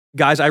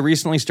Guys, I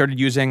recently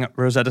started using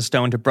Rosetta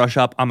Stone to brush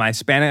up on my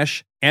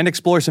Spanish and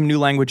explore some new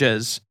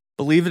languages.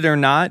 Believe it or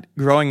not,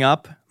 growing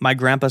up, my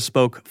grandpa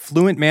spoke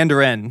fluent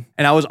Mandarin,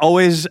 and I was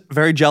always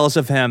very jealous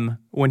of him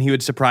when he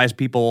would surprise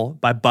people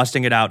by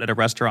busting it out at a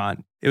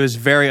restaurant. It was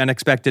very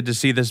unexpected to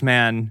see this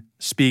man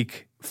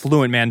speak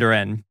fluent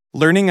Mandarin.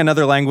 Learning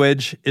another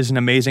language is an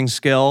amazing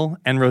skill,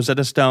 and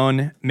Rosetta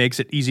Stone makes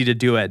it easy to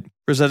do it.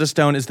 Rosetta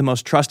Stone is the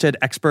most trusted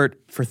expert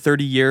for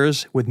 30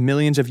 years with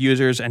millions of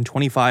users and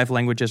 25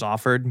 languages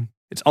offered.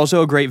 It's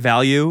also a great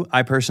value.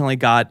 I personally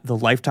got the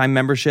lifetime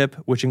membership,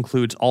 which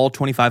includes all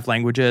 25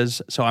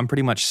 languages, so I'm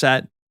pretty much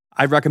set.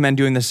 I'd recommend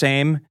doing the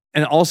same.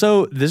 And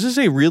also, this is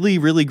a really,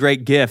 really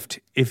great gift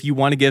if you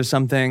want to give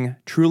something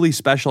truly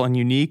special and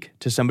unique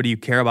to somebody you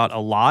care about a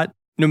lot.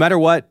 No matter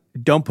what,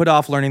 don't put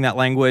off learning that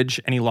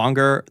language any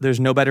longer. There's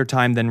no better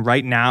time than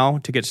right now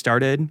to get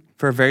started.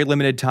 For a very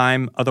limited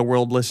time,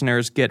 Otherworld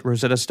listeners get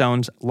Rosetta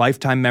Stone's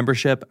lifetime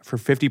membership for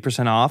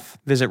 50% off.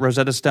 Visit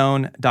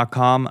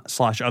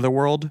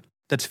rosettastone.com/otherworld.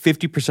 That's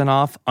 50%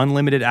 off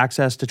unlimited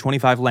access to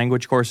 25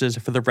 language courses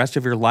for the rest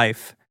of your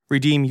life.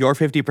 Redeem your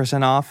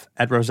 50% off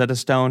at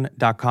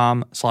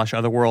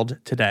rosettastone.com/otherworld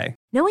today.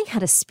 Knowing how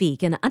to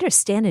speak and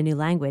understand a new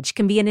language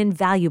can be an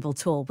invaluable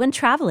tool when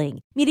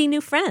traveling, meeting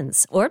new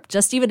friends, or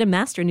just even to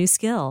master a new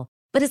skill.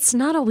 But it's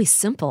not always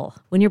simple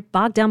when you're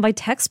bogged down by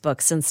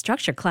textbooks and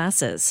structured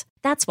classes.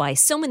 That's why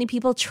so many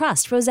people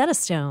trust Rosetta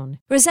Stone.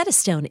 Rosetta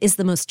Stone is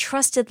the most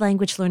trusted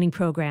language learning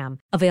program,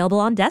 available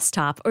on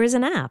desktop or as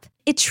an app.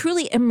 It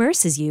truly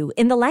immerses you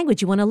in the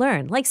language you want to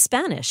learn, like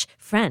Spanish,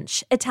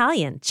 French,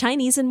 Italian,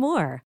 Chinese, and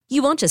more.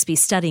 You won't just be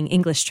studying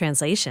English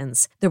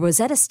translations. The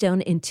Rosetta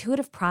Stone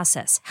intuitive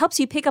process helps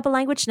you pick up a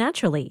language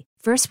naturally,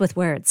 first with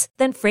words,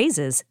 then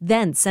phrases,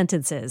 then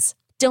sentences.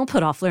 Don't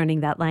put off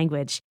learning that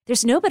language.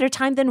 There's no better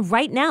time than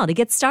right now to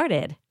get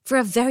started. For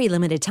a very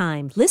limited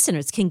time,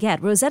 listeners can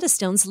get Rosetta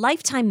Stone's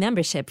lifetime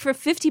membership for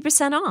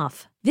 50%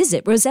 off.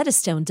 Visit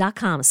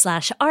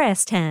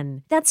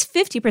rosettastone.com/rs10. That's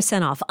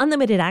 50% off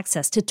unlimited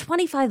access to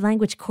 25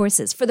 language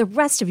courses for the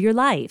rest of your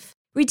life.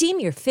 Redeem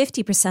your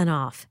 50%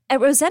 off at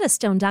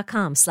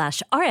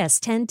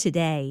rosettastone.com/rs10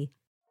 today.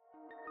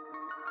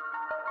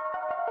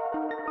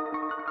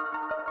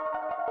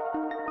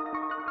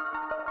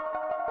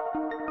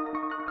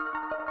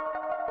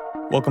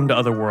 Welcome to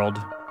Otherworld.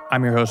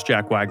 I'm your host,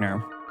 Jack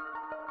Wagner.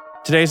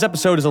 Today's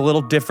episode is a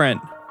little different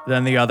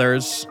than the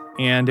others,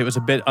 and it was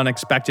a bit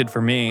unexpected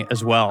for me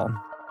as well.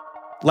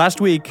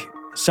 Last week,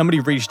 somebody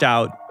reached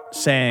out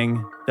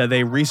saying that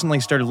they recently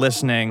started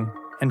listening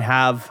and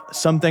have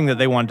something that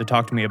they wanted to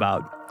talk to me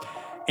about.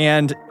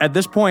 And at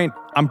this point,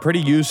 I'm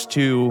pretty used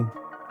to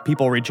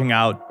people reaching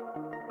out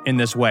in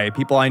this way.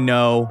 People I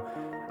know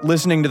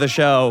listening to the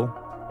show,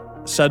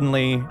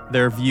 suddenly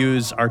their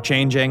views are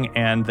changing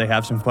and they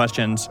have some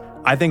questions.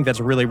 I think that's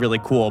really, really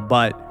cool,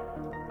 but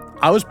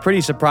I was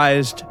pretty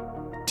surprised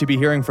to be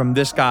hearing from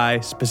this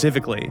guy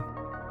specifically.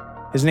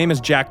 His name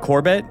is Jack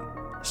Corbett.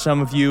 Some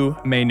of you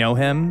may know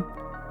him.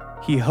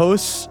 He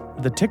hosts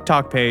the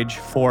TikTok page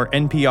for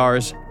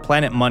NPR's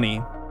Planet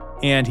Money,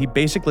 and he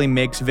basically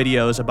makes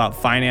videos about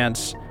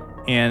finance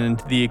and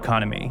the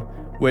economy,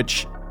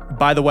 which,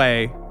 by the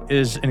way,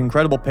 is an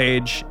incredible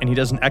page, and he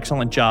does an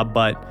excellent job,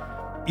 but,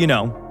 you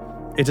know,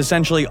 it's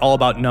essentially all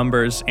about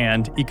numbers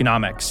and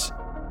economics.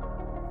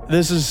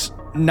 This is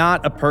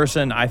not a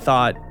person I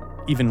thought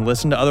even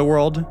listened to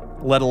Otherworld,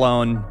 let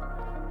alone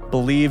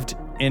believed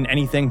in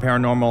anything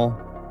paranormal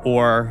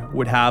or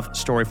would have a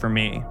story for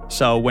me.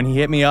 So when he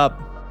hit me up,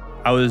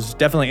 I was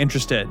definitely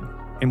interested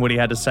in what he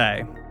had to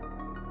say.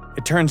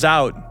 It turns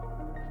out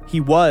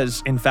he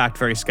was, in fact,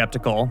 very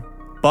skeptical,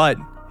 but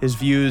his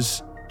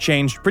views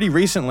changed pretty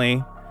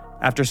recently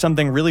after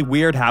something really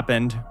weird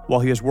happened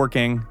while he was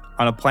working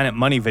on a Planet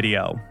Money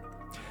video.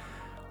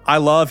 I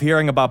love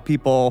hearing about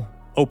people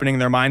opening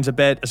their minds a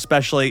bit,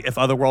 especially if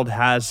Otherworld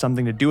has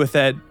something to do with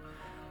it.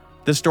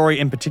 This story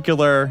in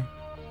particular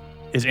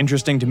is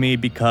interesting to me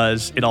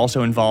because it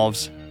also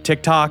involves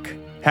TikTok,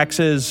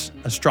 hexes,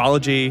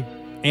 astrology,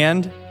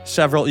 and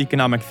several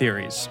economic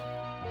theories.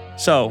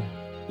 So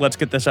let's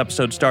get this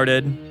episode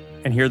started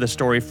and hear the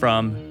story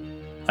from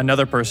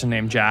another person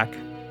named Jack.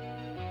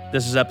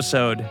 This is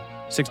episode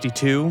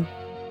 62.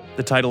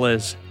 The title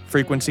is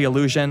Frequency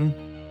Illusion,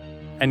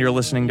 and you're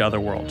listening to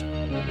Otherworld.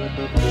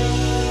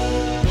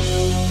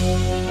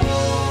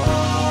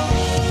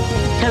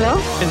 Hello?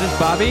 Is this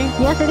Bobby?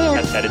 Yes, it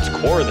is. At its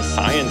core, the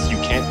science you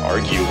can't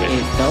argue with.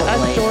 It felt A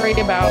like story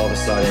about all of a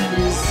sudden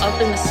is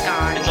up in the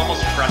sky. It's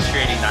almost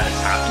frustrating that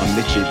it's happening. I'm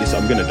literally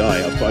I'm gonna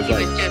die. I've He was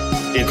just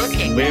its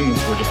looking.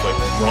 limbs were just like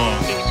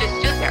wrong. He was just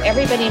stood there.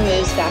 Everybody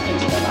moves back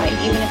into the light,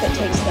 even if it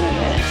takes them a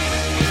minute.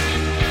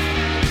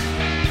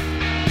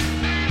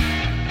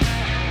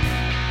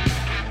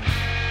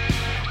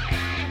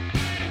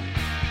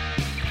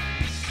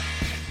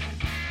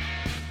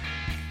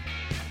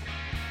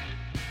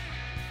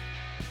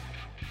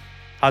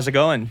 How's it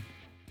going?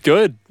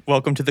 Good.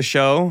 Welcome to the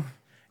show.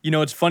 You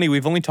know, it's funny,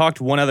 we've only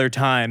talked one other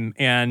time,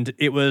 and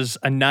it was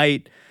a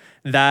night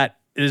that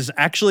is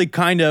actually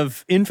kind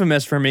of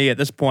infamous for me at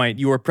this point.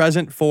 You were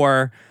present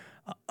for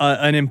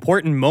an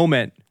important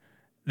moment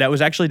that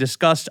was actually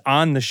discussed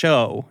on the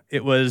show.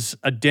 It was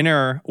a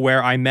dinner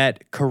where I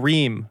met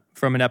Kareem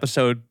from an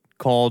episode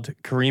called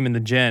Kareem and the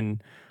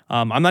Jinn.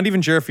 I'm not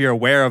even sure if you're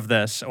aware of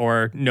this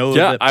or know.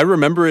 Yeah, that. I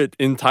remember it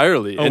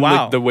entirely. Oh, and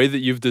wow. the way that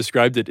you've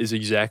described it is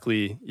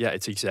exactly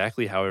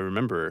how I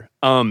remember.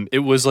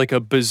 It was like a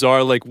bizarre,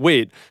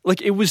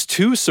 it was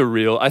too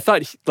surreal. I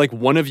thought like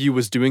one of you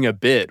was doing a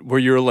bit where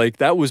you're like,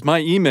 that was my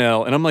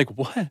email. And I'm like,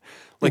 what?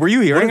 Like, Were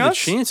you hearing what are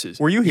us? the chances?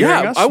 Were you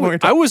hearing us? I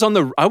was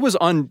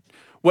on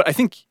what I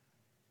think.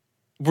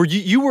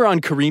 You were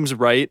on Kareem's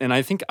right, and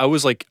I think I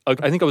was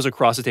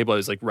across the table. I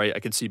was like, right,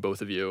 I could see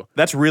both of you.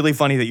 That's really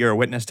funny that you're a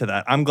witness to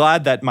that. I'm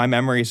glad that my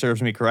memory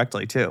serves me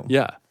correctly too.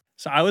 Yeah.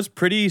 So I was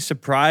pretty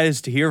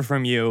surprised to hear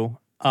from you.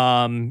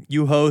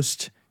 You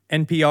host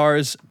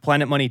NPR's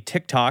Planet Money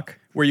TikTok,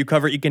 where you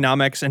cover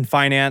economics and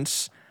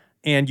finance,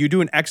 and you do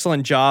an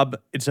excellent job.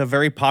 It's a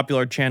very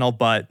popular channel,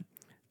 but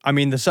I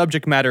mean, the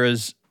subject matter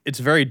it's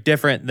very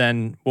different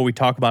than what we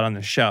talk about on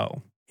the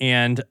show.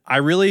 And I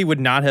really would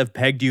not have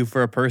pegged you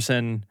for a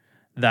person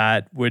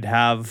that would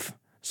have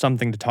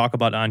something to talk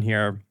about on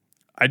here.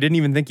 I didn't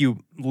even think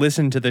you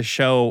listened to the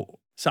show.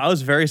 So I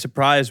was very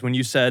surprised when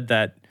you said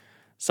that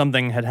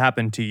something had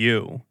happened to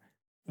you.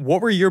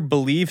 What were your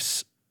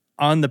beliefs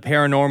on the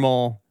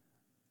paranormal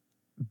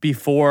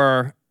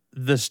before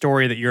the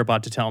story that you're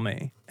about to tell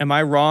me? Am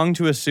I wrong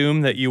to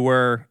assume that you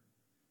were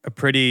a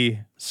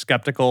pretty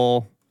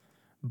skeptical,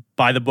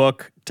 by the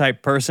book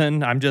type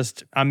person?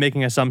 I'm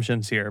making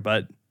assumptions here,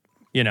 but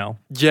you know.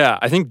 Yeah,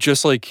 I think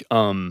just like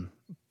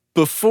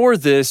before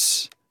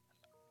this,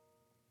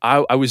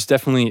 I was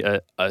definitely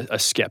a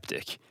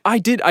skeptic.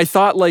 I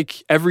thought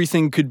like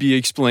everything could be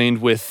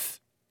explained with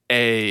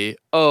there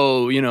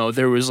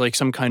was like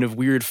some kind of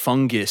weird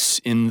fungus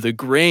in the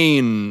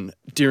grain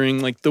during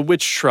like the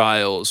witch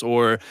trials,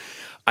 or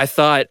I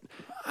thought,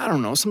 I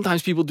don't know,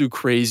 sometimes people do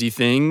crazy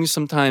things.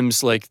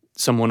 Sometimes like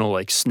someone will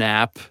like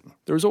snap.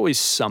 There was always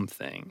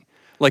something.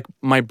 Like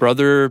my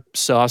brother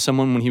saw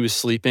someone when he was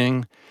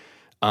sleeping.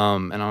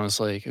 And I was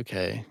like,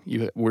 okay,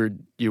 you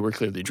were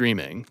clearly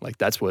dreaming. Like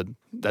that's what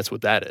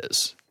that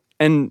is.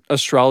 And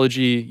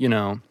astrology,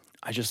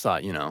 I just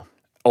thought,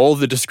 all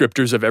the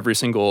descriptors of every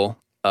single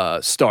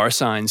star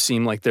sign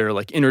seem like they're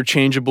like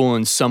interchangeable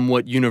and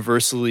somewhat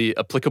universally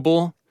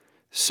applicable.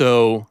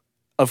 So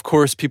of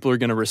course people are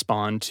going to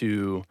respond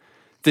to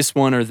this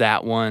one or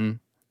that one.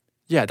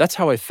 Yeah, that's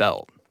how I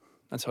felt.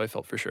 That's how I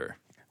felt for sure.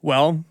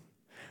 Well,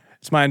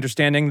 it's my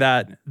understanding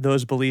that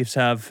those beliefs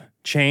have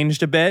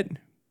changed a bit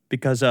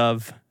because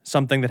of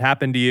something that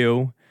happened to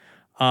you.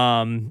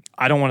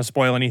 I don't want to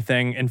spoil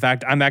anything. In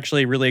fact, I'm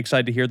actually really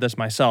excited to hear this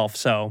myself.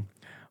 So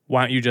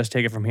why don't you just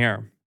take it from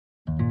here?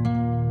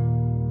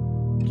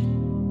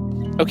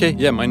 Okay,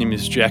 yeah, my name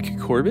is Jack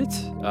Corbett.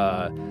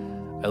 I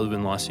live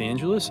in Los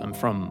Angeles. I'm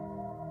from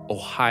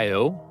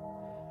Ohio.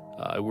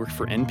 I work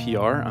for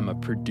NPR. I'm a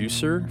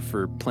producer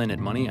for Planet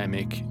Money. I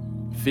make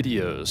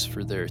videos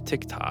for their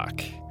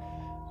TikTok,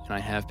 and I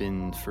have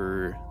been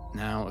for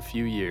now a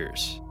few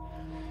years.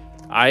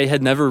 I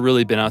had never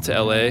really been out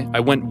to LA. I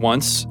went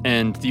once,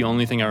 and the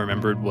only thing I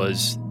remembered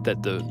was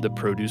that the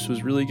produce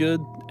was really good.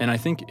 And I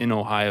think in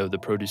Ohio, the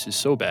produce is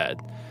so bad.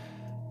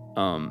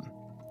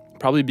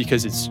 Probably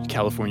because it's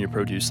California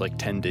produce like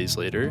 10 days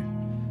later.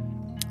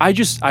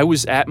 I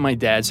was at my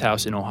dad's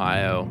house in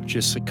Ohio,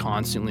 just like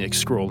constantly like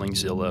scrolling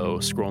Zillow,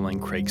 scrolling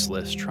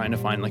Craigslist, trying to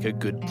find like a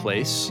good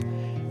place.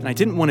 And I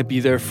didn't want to be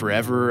there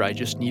forever. I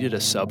just needed a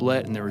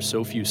sublet, and there were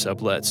so few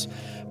sublets.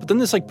 But then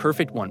this like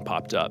perfect one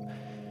popped up.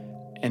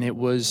 And it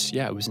was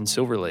in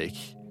Silver Lake.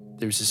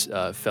 There's this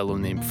fellow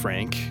named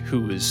Frank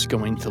who was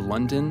going to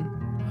London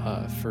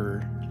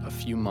for a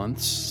few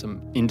months,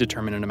 some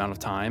indeterminate amount of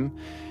time.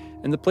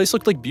 And the place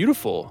looked like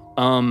beautiful.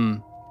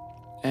 And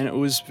it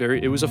was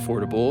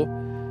affordable.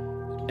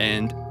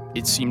 And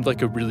it seemed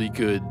like a really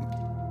good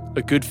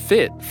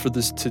fit for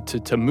this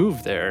to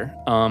move there.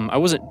 I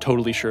wasn't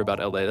totally sure about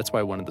LA. That's why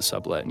I wanted the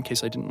sublet. In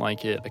case I didn't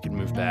like it, I could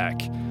move back.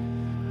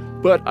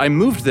 But I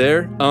moved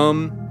there.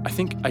 I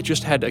think I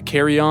just had a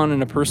carry-on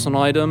and a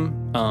personal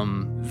item.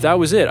 That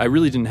was it. I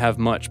really didn't have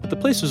much, but the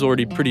place was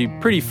already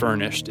pretty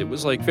furnished. It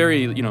was like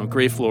very,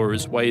 gray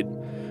floors, white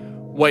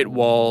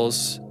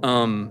walls,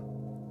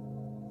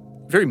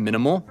 very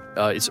minimal.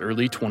 It's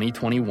early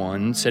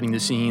 2021, setting the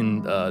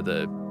scene,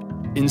 the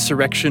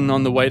insurrection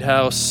on the White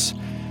House.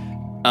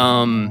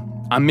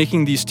 I'm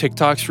making these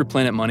TikToks for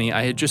Planet Money.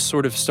 I had just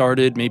sort of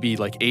started maybe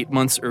like 8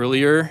 months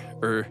earlier,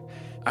 or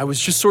I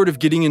was just sort of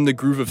getting in the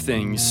groove of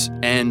things.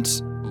 And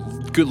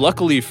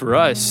luckily for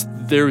us,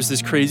 there was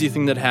this crazy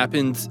thing that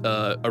happened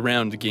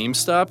around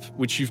GameStop,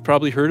 which you've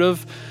probably heard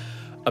of,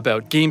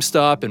 about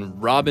GameStop and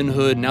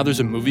Robinhood. Now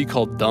there's a movie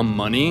called Dumb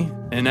Money.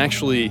 And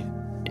actually,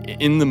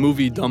 in the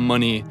movie Dumb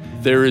Money,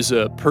 there is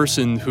a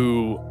person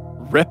who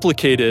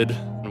replicated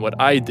what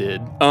I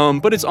did,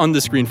 but it's on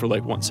the screen for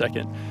like 1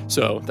 second.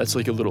 So that's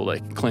like a little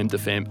like claim to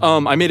fame.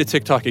 I made a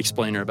TikTok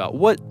explainer about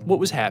what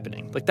was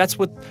happening. Like that's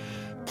what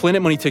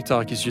Planet Money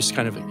TikTok is just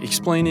kind of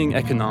explaining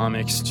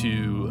economics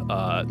to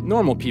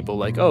normal people,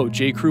 like, oh,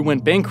 J.Crew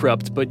went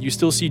bankrupt, but you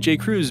still see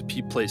J.Crew's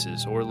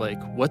places. Or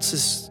like, what's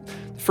this?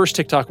 The first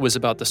TikTok was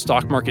about the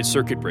stock market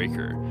circuit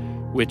breaker,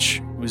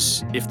 which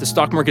was if the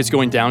stock market's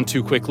going down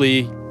too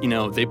quickly,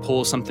 they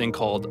pull something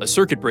called a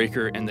circuit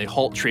breaker and they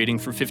halt trading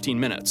for 15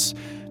 minutes.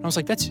 And I was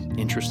like, that's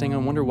interesting. I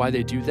wonder why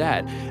they do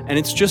that. And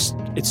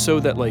it's so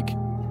that like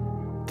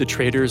the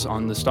traders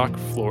on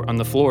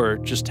the floor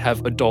just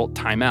have adult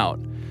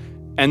timeout.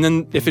 And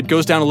then if it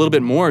goes down a little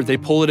bit more, they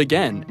pull it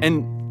again.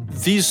 And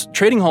these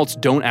trading halts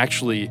don't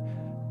actually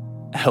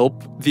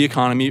help the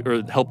economy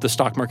or help the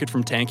stock market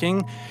from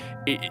tanking.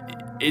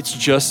 It's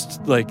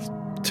just like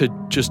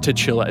to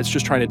chill out. It's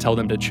just trying to tell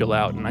them to chill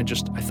out. And I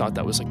thought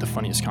that was like the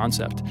funniest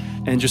concept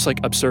and just like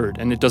absurd.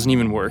 And it doesn't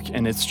even work.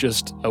 And it's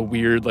just a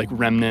weird like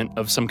remnant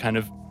of some kind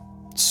of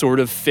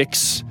sort of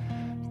fix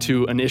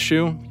to an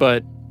issue.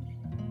 But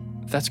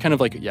that's kind of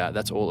like,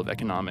 that's all of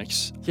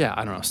economics. Yeah,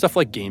 I don't know. Stuff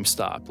like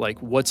GameStop.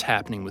 Like, what's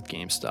happening with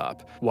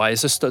GameStop? Why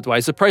is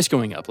the price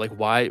going up? Like,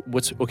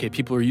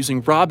 people are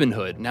using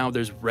Robinhood. Now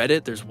there's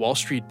Reddit, there's Wall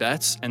Street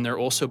Bets, and they're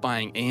also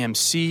buying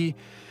AMC.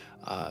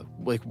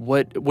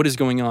 What is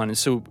going on? And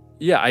so,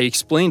 I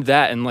explained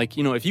that. And like,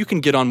 if you can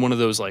get on one of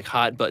those like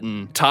hot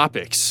button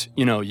topics,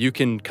 you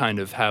can kind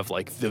of have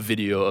like the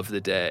video of the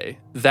day.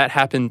 That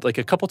happened like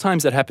a couple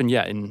times. That happened,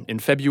 in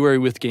February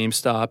with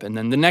GameStop. And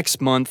then the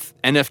next month,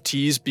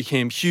 NFTs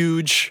became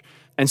huge.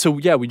 And so,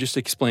 we just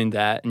explained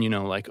that.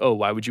 And, like, oh,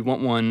 why would you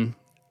want one?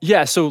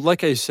 Yeah, so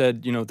like I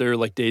said, there are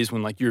like days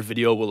when like your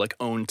video will like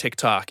own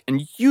TikTok.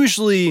 And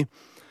usually,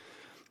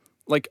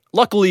 like,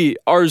 luckily,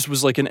 ours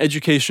was like an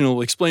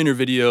educational explainer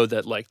video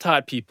that like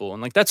taught people,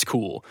 and like that's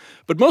cool.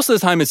 But most of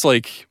the time, it's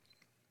like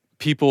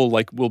people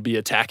like will be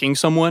attacking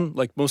someone.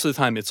 Like most of the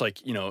time, it's like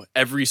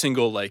every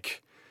single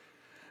like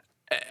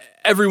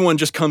everyone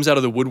just comes out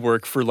of the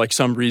woodwork for like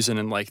some reason,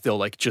 and like they'll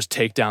like just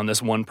take down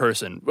this one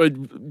person.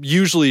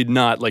 Usually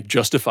not like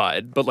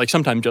justified, but like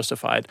sometimes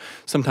justified.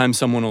 Sometimes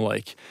someone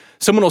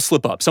will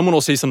slip up. Someone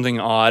will say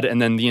something odd,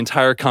 and then the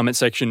entire comment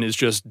section is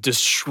just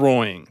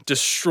destroying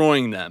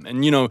them.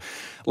 And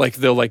like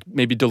they'll like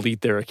maybe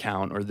delete their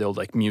account or they'll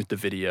like mute the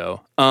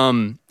video.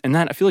 And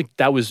that I feel like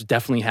that was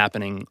definitely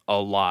happening a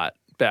lot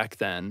back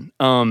then.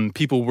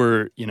 People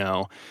were,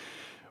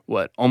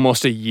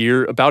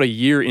 about a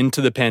year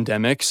into the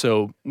pandemic.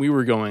 So we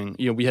were going,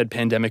 we had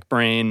pandemic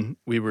brain.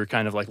 We were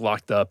kind of like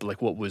locked up,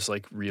 like what was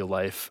like real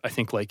life. I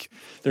think like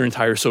their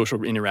entire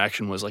social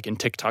interaction was like in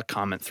TikTok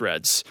comment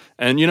threads.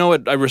 And you know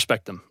what? I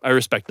respect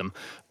them.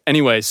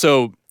 Anyway,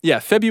 so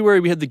February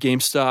we had the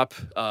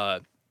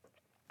GameStop.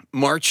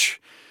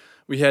 March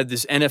we had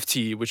this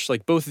NFT, which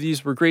like both of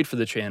these were great for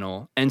the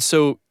channel. And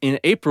so in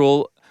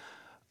April,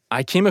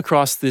 I came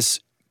across this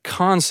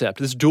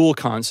dual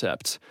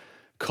concept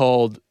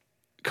called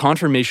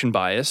confirmation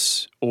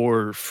bias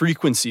or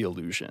frequency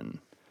illusion,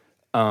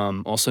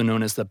 also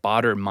known as the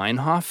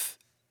Baader-Meinhof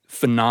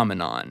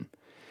phenomenon.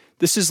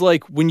 This is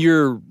like when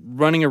you're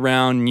running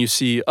around and you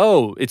see,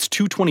 oh, it's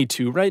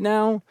 2:22 right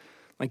now.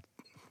 Like,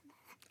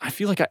 I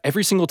feel like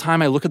every single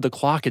time I look at the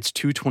clock, it's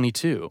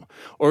 2:22.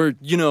 Or,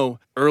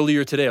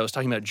 earlier today I was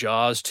talking about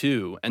Jaws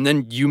 2, and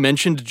then you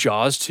mentioned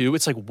Jaws 2.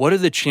 It's like, what are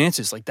the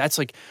chances? Like, that's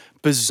like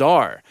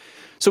bizarre.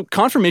 So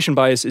confirmation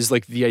bias is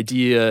like the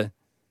idea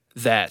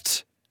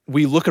that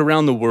we look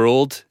around the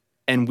world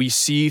and we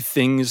see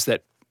things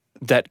that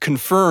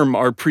confirm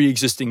our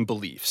pre-existing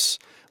beliefs.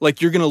 Like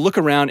you're going to look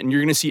around and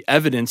you're going to see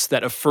evidence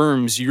that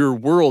affirms your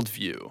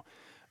worldview.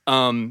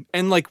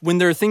 And like when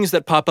there are things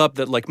that pop up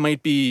that like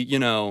might be,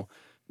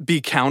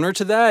 be counter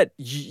to that,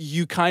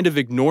 you kind of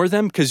ignore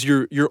them because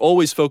you're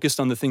always focused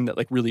on the thing that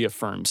like really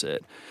affirms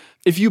it.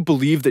 If you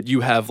believe that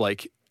you have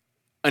like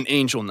an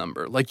angel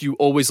number, like you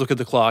always look at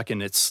the clock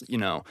and it's,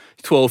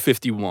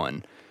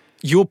 12:51.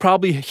 You'll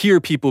probably hear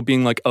people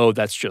being like, oh,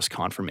 that's just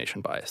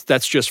confirmation bias.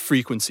 That's just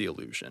frequency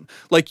illusion.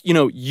 Like,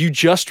 you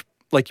just,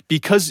 like,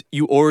 because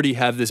you already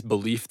have this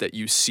belief that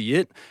you see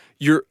it,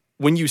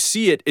 when you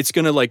see it, it's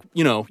going to like,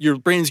 your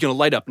brain's going to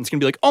light up and it's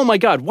going to be like, oh my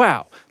God,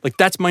 wow, like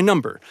that's my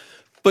number.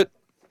 But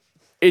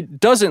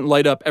it doesn't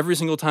light up every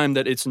single time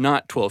that it's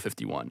not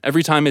 12:51.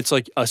 Every time it's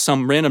like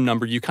some random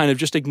number, you kind of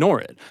just ignore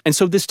it. And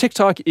so this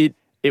TikTok, it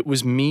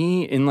was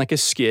me in like a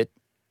skit.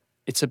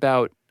 It's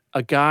about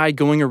a guy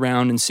going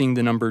around and seeing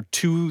the number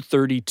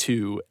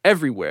 232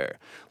 everywhere,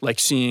 like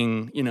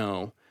seeing,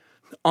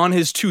 on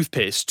his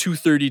toothpaste,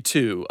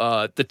 232,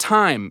 the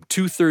time,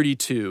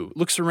 232,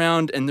 looks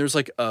around and there's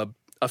like a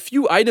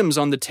few items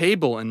on the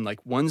table and like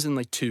one's in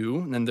like 2,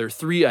 and then there are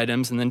 3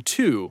 items and then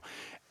 2.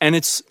 And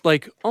it's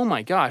like, oh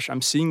my gosh,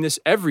 I'm seeing this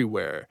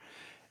everywhere.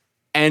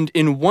 And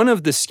in one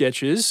of the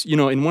sketches,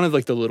 in one of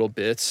like the little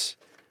bits,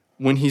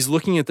 when he's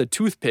looking at the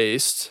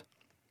toothpaste,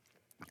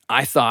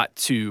 I thought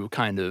to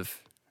kind of,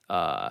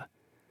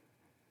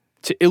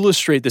 to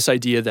illustrate this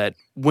idea that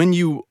when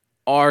you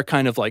are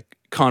kind of like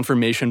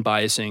confirmation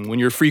biasing, when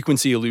you're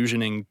frequency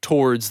illusioning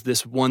towards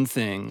this one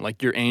thing,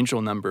 like your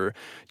angel number,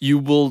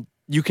 you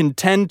can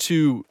tend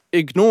to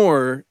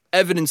ignore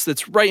evidence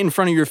that's right in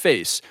front of your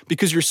face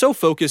because you're so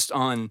focused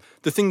on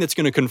the thing that's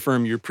going to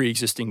confirm your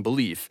pre-existing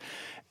belief.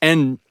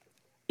 And,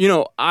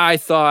 I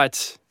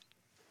thought,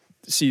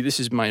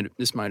 this might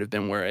have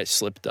been where I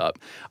slipped up.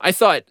 I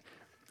thought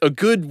a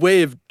good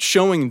way of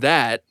showing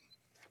that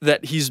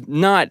he's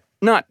not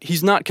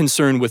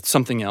concerned with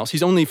something else.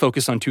 He's only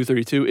focused on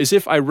 232 is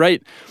if I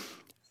write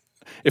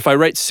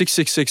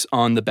 666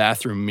 on the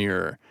bathroom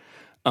mirror.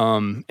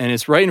 And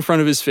it's right in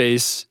front of his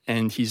face,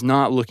 and he's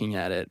not looking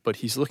at it, but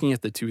he's looking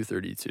at the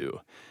 232.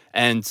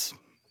 And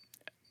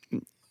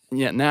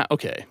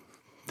okay,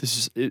 this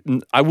is it.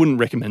 I wouldn't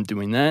recommend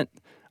doing that.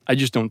 I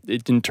just don't.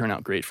 It didn't turn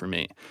out great for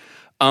me.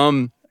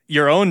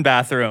 Your own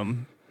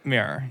bathroom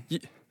mirror.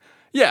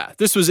 Yeah,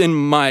 this was in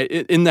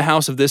the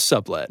house of this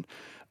sublet.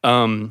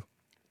 I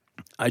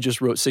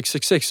just wrote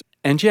 666,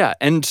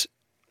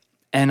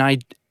 and I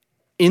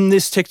in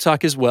this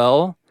TikTok as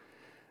well.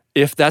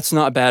 If that's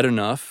not bad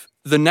enough.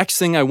 The next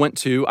thing I went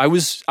to, I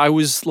was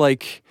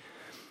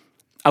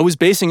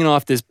basing it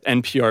off this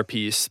NPR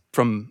piece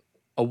from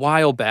a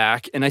while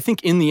back. And I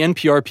think in the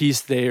NPR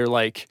piece, they're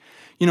like,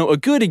 a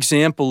good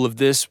example of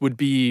this would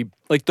be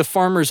like the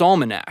Farmer's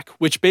Almanac,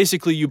 which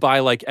basically you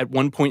buy like at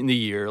one point in the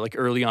year, like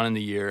early on in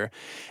the year.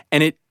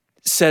 And it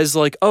says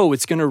like, oh,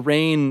 it's going to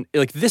rain.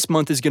 Like this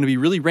month is going to be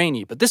really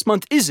rainy, but this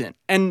month isn't.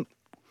 And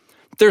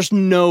there's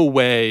no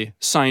way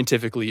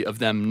scientifically of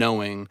them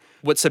knowing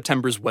what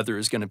September's weather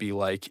is going to be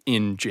like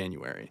in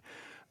January.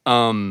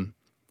 I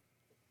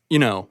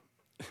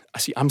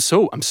see. I'm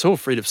so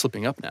afraid of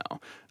slipping up now.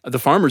 The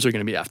farmers are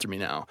going to be after me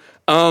now.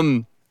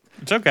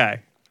 It's okay.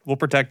 We'll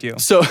protect you.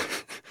 So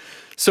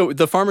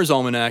the Farmer's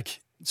Almanac,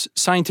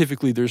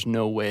 scientifically, there's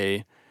no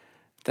way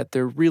that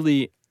they're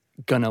really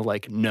gonna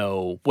like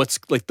know what's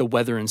like the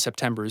weather in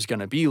September is going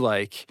to be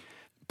like.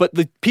 But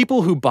the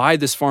people who buy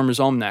this Farmer's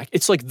Almanac,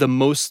 it's like the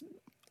most.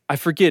 I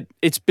forget,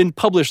 it's been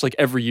published like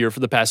every year for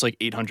the past like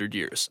 800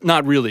 years.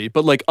 Not really,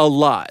 but like a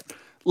lot.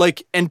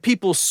 Like, and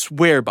people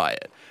swear by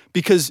it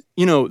because,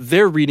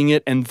 they're reading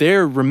it and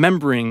they're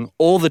remembering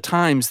all the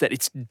times that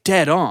it's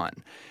dead on.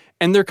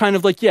 And they're kind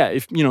of like, yeah,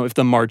 if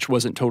the March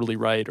wasn't totally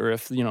right or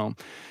if,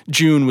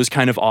 June was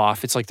kind of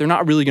off, it's like they're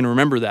not really going to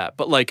remember that.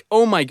 But like,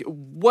 oh my,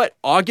 what,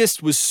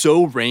 August was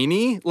so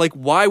rainy? Like,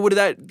 why would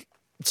that?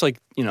 It's like,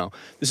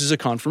 this is a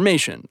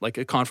confirmation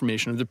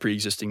of the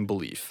pre-existing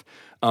belief.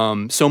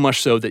 So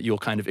much so that you'll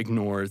kind of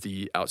ignore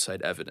the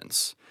outside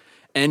evidence.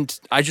 And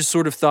I just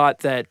sort of thought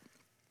that,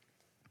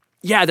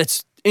 yeah,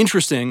 that's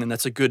interesting and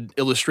that's a good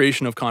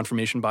illustration of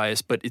confirmation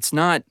bias, but it's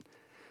not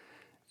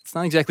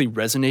exactly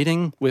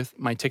resonating with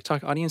my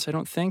TikTok audience, I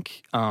don't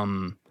think.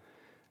 I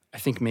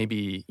think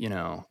maybe,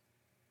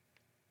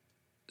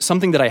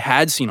 something that I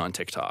had seen on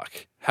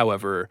TikTok,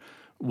 however,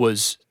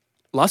 was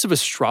lots of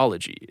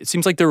astrology. It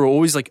seems like there were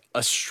always like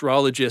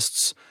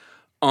astrologists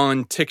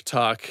on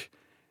TikTok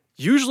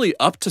usually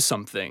up to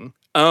something.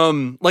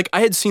 Like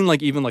I had seen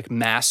like even like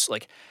mass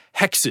like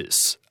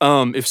hexes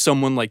if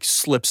someone like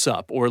slips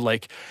up or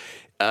like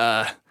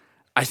I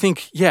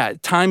think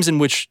times in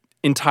which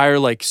entire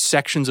like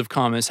sections of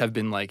commerce have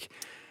been like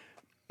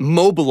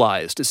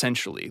mobilized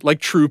essentially like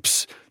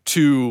troops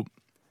to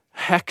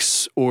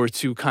hex or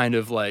to kind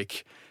of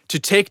like to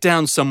take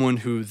down someone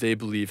who they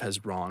believe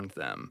has wronged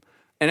them.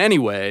 And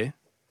anyway,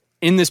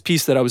 in this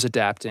piece that I was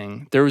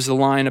adapting, there was a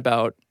line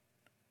about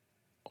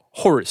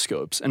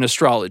horoscopes and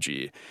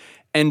astrology.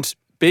 And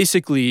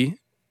basically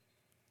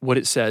what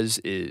it says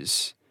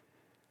is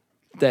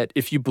that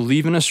if you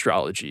believe in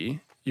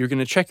astrology, you're going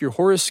to check your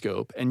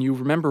horoscope and you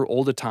remember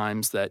all the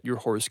times that your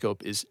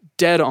horoscope is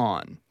dead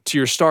on to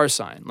your star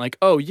sign. Like,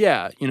 oh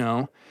yeah,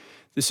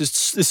 this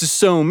is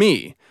so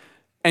me.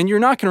 And you're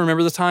not going to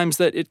remember the times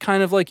that it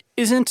kind of like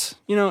isn't,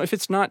 if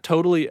it's not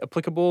totally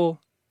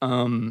applicable,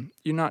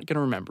 you're not going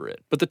to remember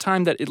it. But the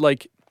time that it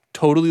like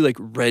totally like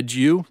read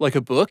you like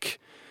a book,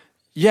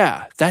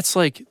 yeah, that's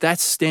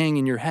staying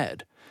in your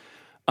head.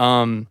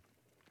 And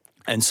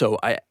so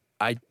I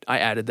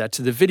added that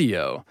to the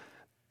video.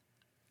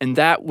 And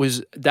that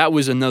was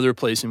another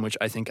place in which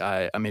I think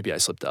I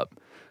slipped up.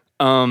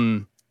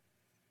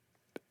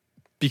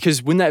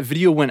 Because when that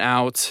video went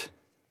out,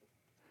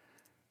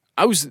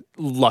 I was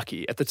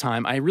lucky at the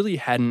time. I really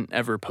hadn't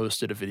ever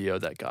posted a video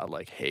that got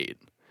like hate.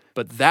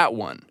 But that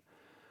one,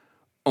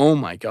 oh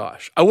my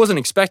gosh, I wasn't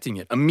expecting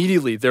it.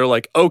 Immediately, they're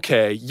like,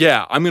 okay,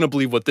 yeah, I'm going to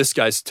believe what this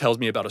guy tells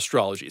me about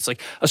astrology. It's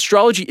like,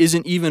 astrology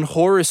isn't even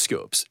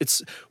horoscopes.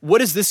 It's, what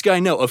does this guy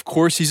know? Of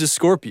course he's a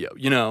Scorpio,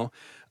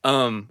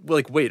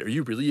 like, wait, are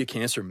you really a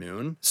Cancer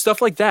moon?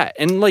 Stuff like that.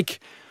 And like,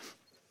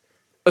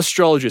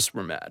 astrologists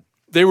were mad.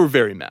 They were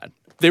very mad.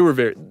 They were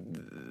very,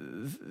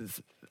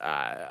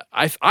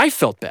 I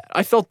felt bad.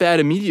 I felt bad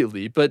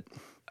immediately, but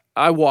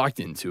I walked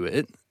into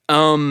it.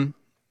 And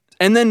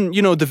then,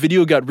 the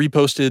video got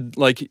reposted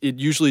like it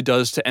usually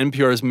does to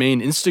NPR's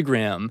main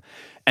Instagram.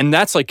 And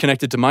that's like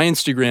connected to my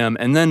Instagram.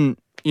 And then,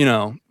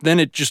 then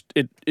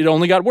it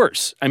only got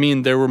worse. I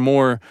mean, there were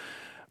more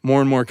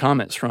and more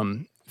comments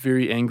from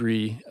very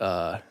angry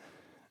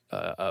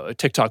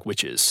TikTok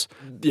witches.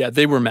 Yeah,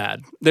 they were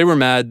mad.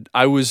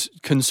 I was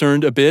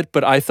concerned a bit,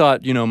 but I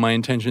thought, my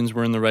intentions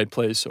were in the right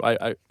place. So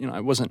I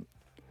wasn't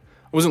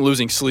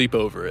losing sleep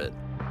over it.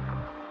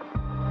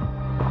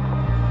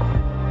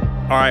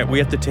 All right, we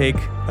have to take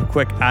a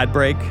quick ad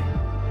break,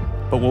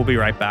 but we'll be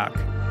right back.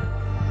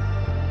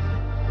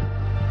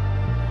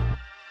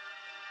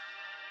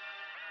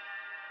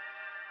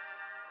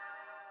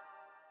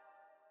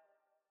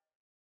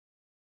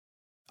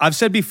 I've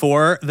said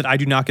before that I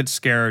do not get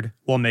scared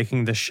while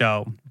making this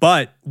show,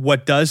 but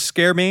what does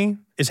scare me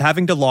is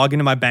having to log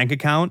into my bank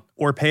account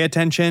or pay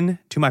attention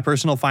to my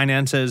personal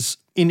finances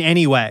in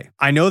any way.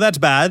 I know that's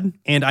bad,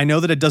 and I know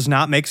that it does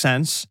not make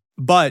sense,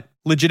 but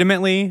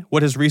legitimately,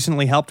 what has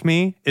recently helped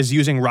me is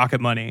using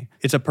Rocket Money.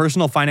 It's a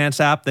personal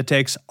finance app that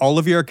takes all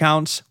of your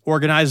accounts,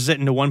 organizes it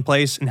into one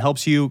place, and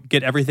helps you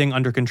get everything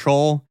under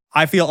control.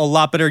 I feel a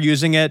lot better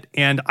using it,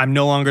 and I'm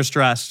no longer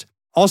stressed.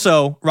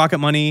 Also, Rocket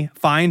Money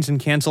finds and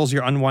cancels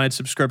your unwanted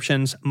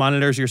subscriptions,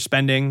 monitors your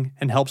spending,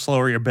 and helps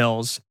lower your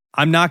bills.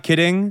 I'm not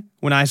kidding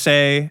when I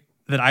say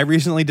that I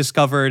recently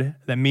discovered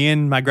that me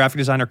and my graphic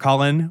designer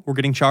Colin were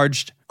getting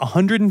charged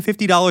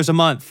 $150 a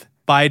month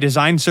by a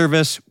design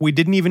service we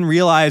didn't even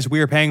realize we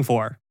were paying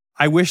for.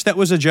 I wish that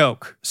was a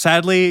joke.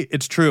 Sadly,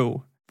 it's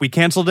true. We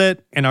canceled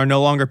it and are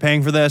no longer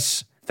paying for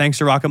this. Thanks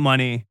to Rocket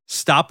Money.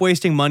 Stop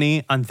wasting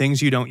money on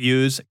things you don't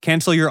use.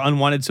 Cancel your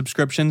unwanted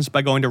subscriptions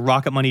by going to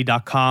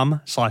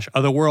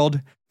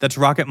rocketmoney.com/otherworld. That's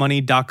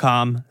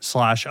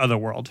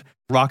rocketmoney.com/otherworld.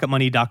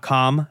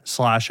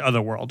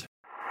 rocketmoney.com/otherworld.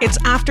 It's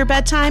after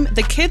bedtime,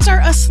 the kids are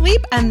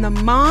asleep, and the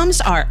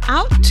moms are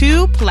out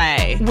to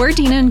play. We're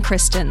Dina and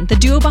Kristen, the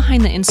duo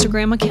behind the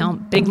Instagram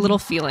account Big Little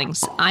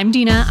Feelings. I'm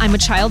Dina. I'm a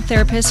child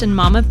therapist and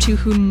mom of two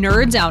who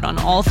nerds out on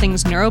all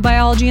things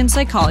neurobiology and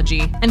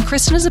psychology. And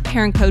Kristen is a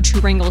parent coach who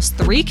wrangles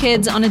 3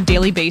 kids on a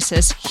daily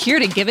basis, here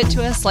to give it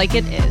to us like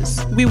it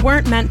is. We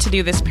weren't meant to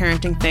do this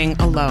parenting thing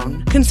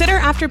alone. Consider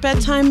After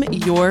Bedtime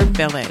your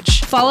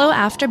village. Follow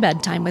After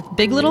Bedtime with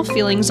Big Little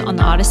Feelings on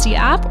the Odyssey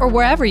app or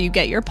wherever you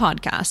get your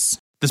podcasts.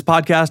 This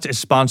podcast is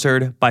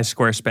sponsored by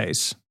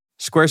Squarespace.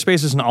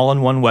 Squarespace is an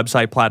all-in-one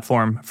website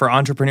platform for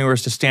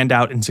entrepreneurs to stand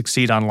out and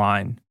succeed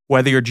online.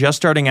 Whether you're just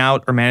starting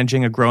out or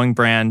managing a growing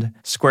brand,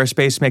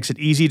 Squarespace makes it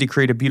easy to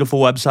create a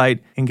beautiful website,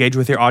 engage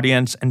with your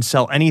audience, and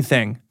sell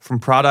anything from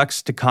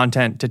products to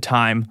content to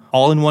time,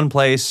 all in one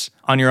place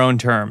on your own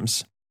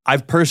terms.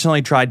 I've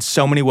personally tried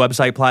so many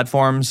website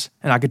platforms,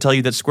 and I could tell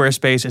you that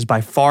Squarespace is by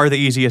far the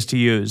easiest to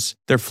use.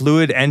 Their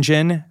fluid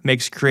engine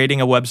makes creating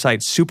a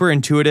website super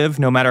intuitive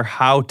no matter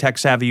how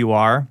tech-savvy you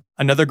are.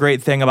 Another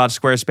great thing about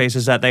Squarespace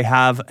is that they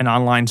have an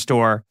online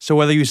store. So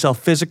whether you sell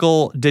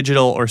physical,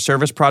 digital, or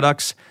service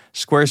products,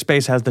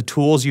 Squarespace has the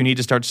tools you need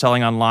to start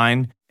selling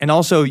online. And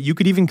also, you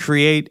could even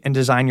create and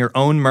design your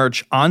own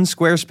merch on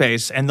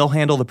Squarespace, and they'll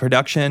handle the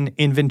production,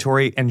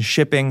 inventory, and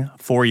shipping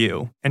for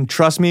you. And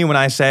trust me when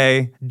I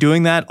say,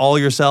 doing that all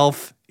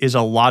yourself is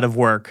a lot of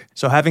work.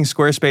 So having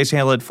Squarespace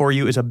handle it for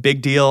you is a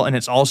big deal, and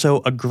it's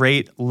also a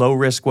great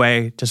low-risk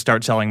way to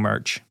start selling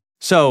merch.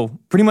 So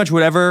pretty much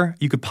whatever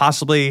you could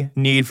possibly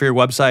need for your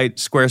website,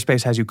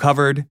 Squarespace has you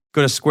covered.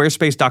 Go to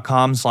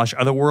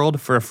squarespace.com/otherworld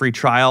for a free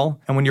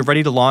trial. And when you're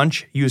ready to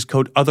launch, use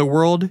code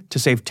OTHERWORLD to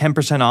save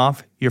 10%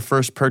 off your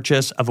first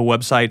purchase of a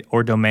website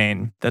or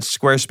domain. That's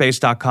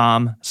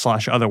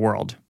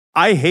squarespace.com/otherworld.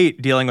 I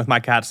hate dealing with my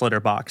cat's litter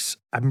box.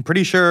 I'm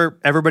pretty sure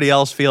everybody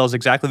else feels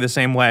exactly the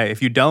same way.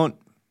 If you don't,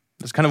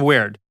 it's kind of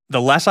weird.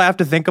 The less I have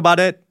to think about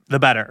it, the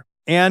better.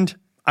 And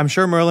I'm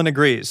sure Merlin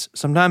agrees.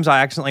 Sometimes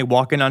I accidentally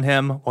walk in on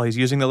him while he's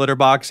using the litter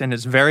box, and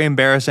it's very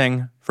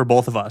embarrassing for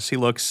both of us. He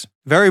looks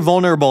very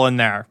vulnerable in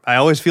there. I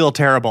always feel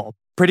terrible.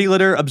 Pretty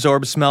Litter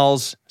absorbs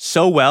smells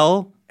so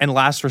well and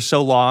lasts for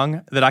so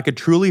long that I could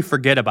truly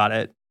forget about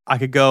it. I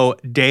could go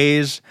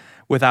days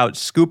without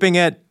scooping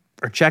it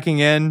or checking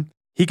in.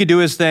 He could do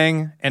his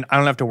thing, and I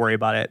don't have to worry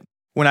about it.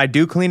 When I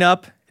do clean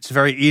up, it's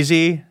very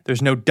easy.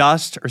 There's no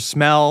dust or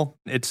smell.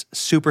 It's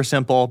super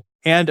simple.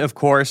 And of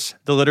course,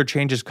 the litter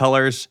changes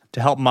colors to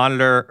help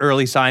monitor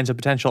early signs of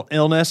potential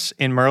illness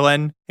in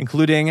Merlin,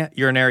 including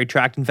urinary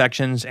tract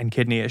infections and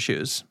kidney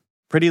issues.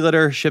 Pretty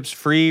Litter ships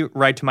free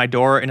right to my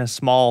door in a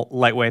small,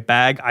 lightweight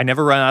bag. I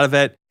never run out of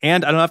it,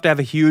 and I don't have to have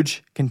a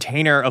huge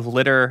container of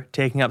litter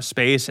taking up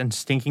space and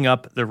stinking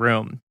up the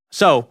room.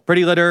 So,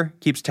 Pretty Litter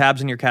keeps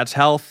tabs on your cat's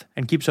health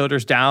and keeps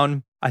odors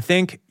down. I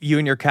think you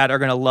and your cat are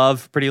going to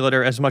love Pretty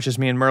Litter as much as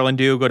me and Merlin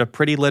do. Go to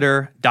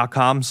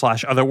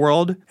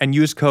prettylitter.com/otherworld and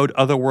use code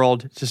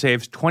OTHERWORLD to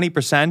save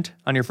 20%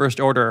 on your first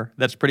order.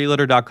 That's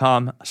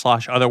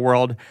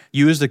prettylitter.com/otherworld.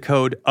 Use the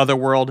code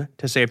OTHERWORLD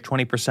to save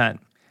 20%.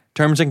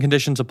 Terms and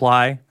conditions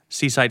apply.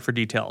 See site for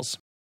details.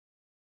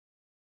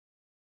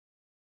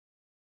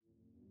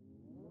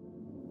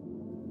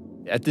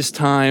 At this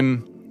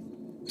time,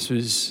 this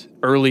was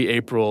early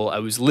April, I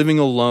was living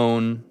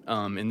alone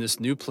in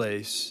this new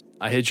place.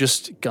 I had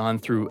just gone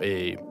through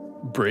a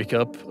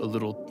breakup, a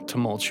little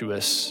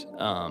tumultuous.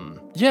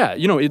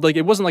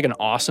 It wasn't like an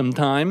awesome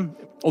time.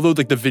 Although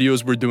like the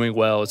videos were doing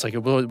well, it's like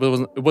it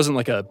wasn't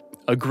like a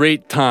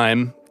great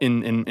time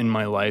in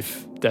my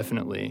life,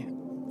 definitely.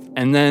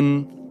 And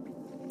then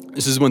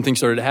this is when things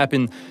started to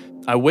happen.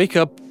 I wake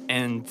up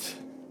and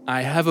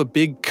I have a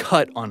big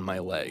cut on my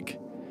leg.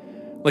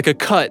 Like a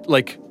cut,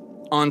 like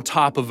on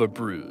top of a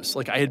bruise.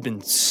 Like I had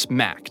been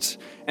smacked.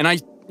 And I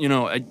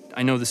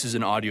know this is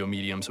an audio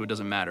medium, so it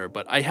doesn't matter,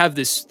 but I have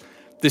this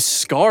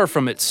scar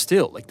from it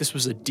still. Like this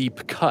was a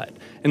deep cut.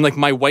 And like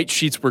my white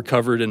sheets were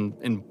covered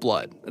in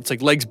blood. It's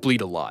like legs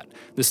bleed a lot.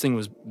 This thing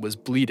was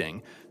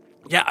bleeding.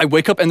 Yeah, I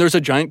wake up and there's a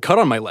giant cut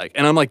on my leg.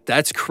 And I'm like,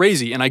 that's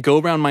crazy. And I go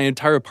around my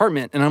entire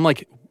apartment and I'm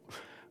like,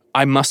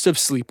 I must have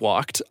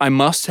sleepwalked. I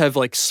must have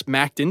like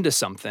smacked into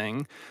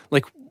something.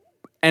 Like,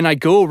 and I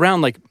go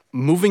around like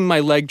moving my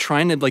leg,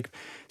 trying to like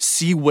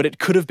see what it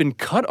could have been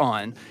cut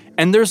on.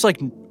 And there's like,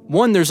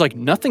 one, there's like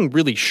nothing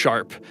really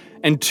sharp.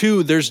 And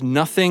two, there's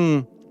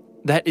nothing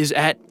that is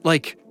at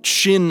like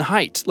chin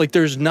height. Like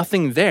there's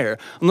nothing there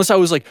unless I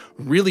was like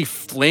really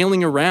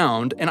flailing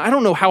around. And I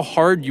don't know how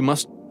hard you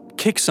must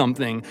kick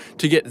something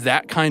to get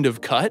that kind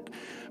of cut.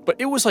 But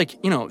it was like,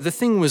 the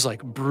thing was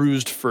like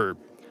bruised for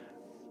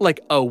like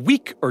a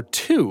week or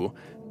two.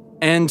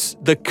 And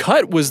the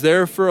cut was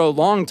there for a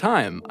long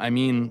time. I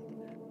mean,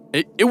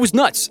 it was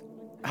nuts.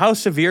 How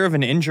severe of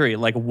an injury?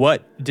 Like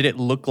what did it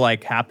look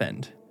like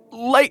happened?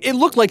 Like it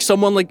looked like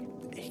someone like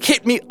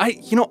hit me. I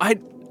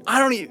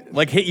don't even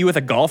like hit you with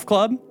a golf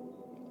club?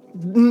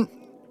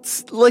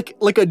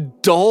 Like a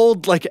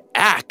dulled like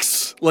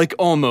axe, like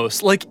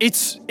almost. Like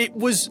it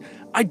was.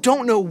 I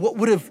don't know what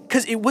would have,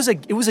 because it was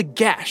a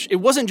gash. It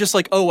wasn't just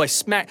like, oh, I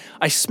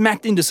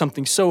smacked into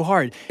something so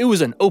hard. It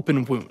was an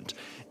open wound.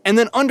 And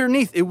then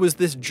underneath it was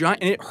this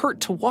giant, and it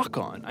hurt to walk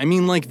on. I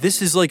mean, like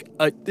this is like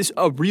a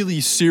really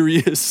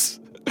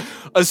serious,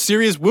 a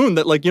serious wound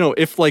that like,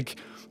 if like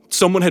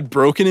someone had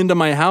broken into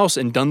my house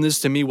and done this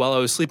to me while I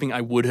was sleeping,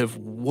 I would have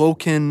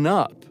woken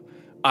up.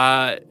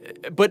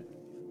 But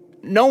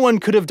no one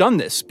could have done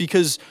this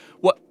because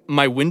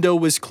my window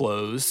was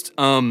closed.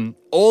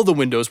 All the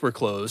windows were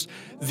closed.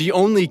 The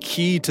only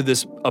key to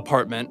this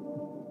apartment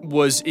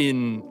was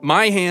in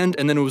my hand,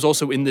 and then it was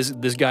also in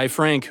this guy,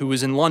 Frank, who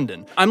was in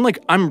London.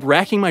 I'm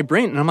racking my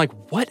brain, and I'm like,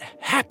 what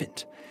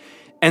happened?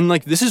 And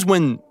like, this is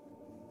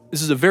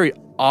a very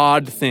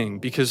odd thing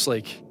because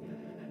like,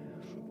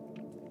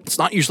 it's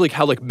not usually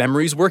how like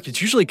memories work.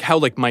 It's usually how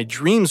like my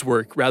dreams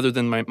work rather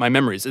than my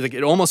memories. Like,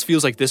 it almost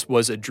feels like this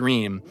was a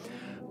dream.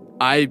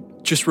 I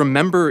just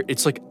remember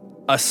it's like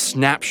a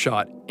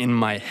snapshot in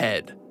my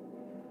head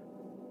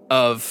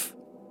of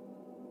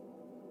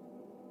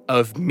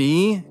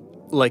me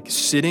like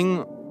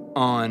sitting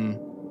on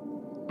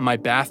my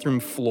bathroom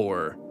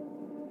floor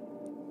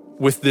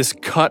with this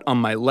cut on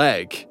my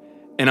leg,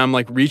 and I'm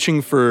like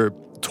reaching for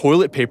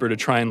toilet paper to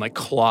try and like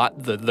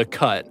clot the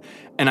cut,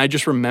 and I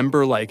just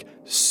remember like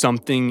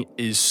something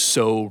is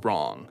so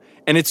wrong.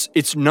 And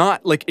it's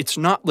not like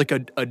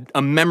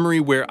a memory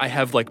where I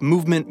have like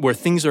movement, where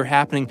things are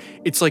happening.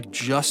 It's like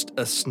just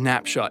a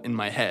snapshot in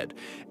my head.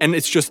 And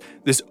it's just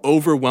this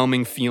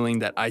overwhelming feeling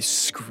that I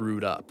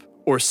screwed up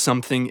or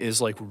something is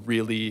like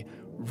really,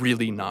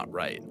 really not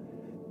right.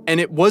 And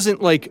it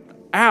wasn't like,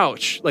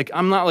 ouch, like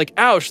I'm not like,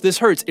 ouch, this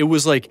hurts. It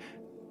was like,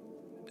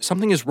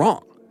 something is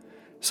wrong.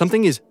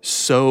 Something is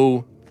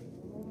so,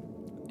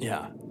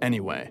 yeah,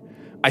 anyway.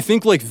 I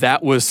think like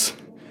that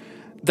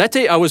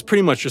day I was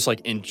pretty much just like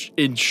in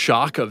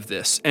shock of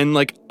this. And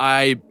like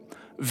I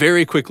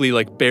very quickly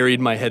like buried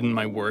my head in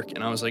my work,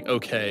 and I was like,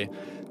 okay,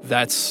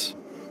 that's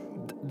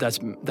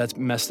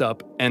messed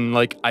up. And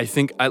like I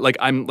think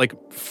I'm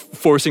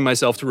forcing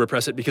myself to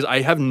repress it because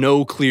I have there's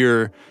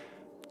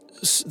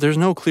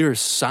no clear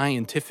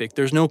scientific,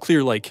 there's no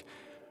clear like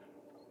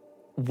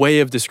way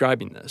of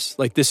describing this.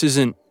 Like this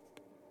isn't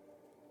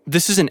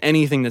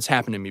anything that's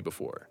happened to me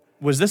before.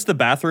 Was this the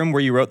bathroom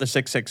where you wrote the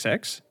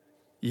 666?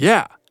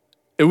 Yeah.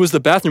 It was the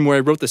bathroom where I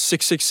wrote the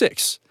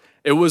 666.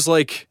 It was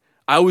like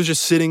I was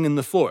just sitting in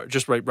the floor,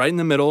 just right in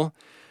the middle,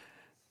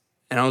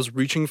 and I was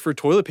reaching for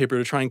toilet paper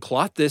to try and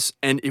clot this,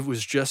 and it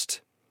was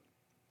just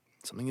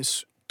something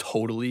is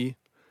totally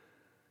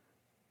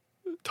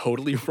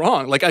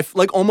wrong. Like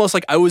almost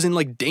like I was in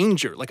like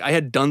danger, like I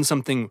had done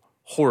something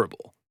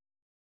horrible.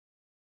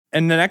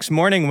 And the next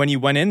morning when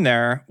you went in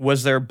there,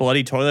 was there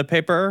bloody toilet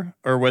paper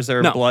or was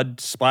there blood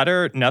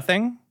splatter?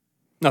 Nothing?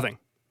 Nothing.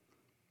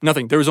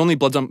 There was only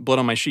blood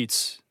on my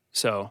sheets.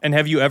 So. And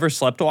have you ever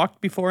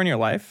sleptwalked before in your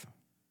life?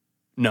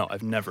 No,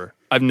 I've never.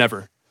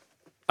 That's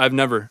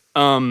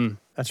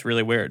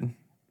really weird.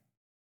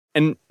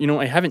 And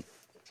I haven't.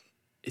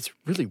 It's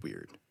really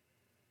weird.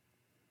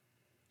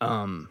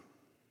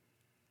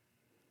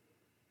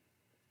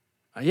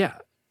 Yeah.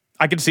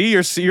 I can see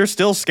you're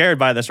still scared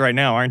by this right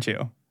now, aren't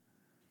you?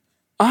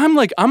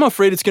 I'm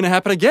afraid it's going to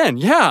happen again.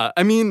 Yeah.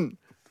 I mean,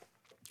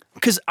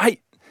 because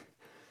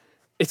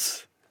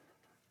it's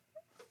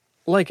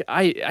like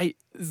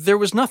there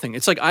was nothing.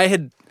 It's like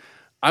I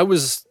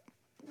was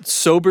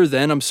sober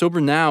then. I'm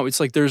sober now. It's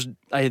like there was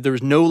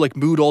no like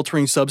mood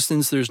altering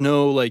substance. There's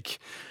no like,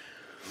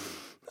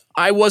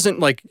 I wasn't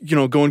like,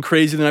 going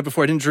crazy the night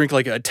before. I didn't drink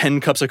like 10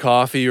 cups of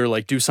coffee or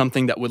like do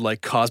something that would like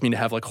cause me to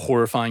have like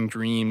horrifying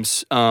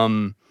dreams.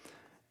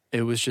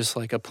 it was just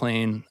like a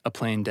plain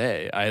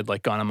day. I had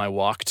like gone on my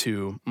walk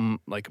to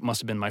like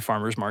must have been my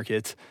farmer's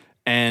market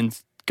and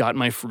got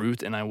my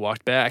fruit, and I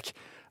walked back.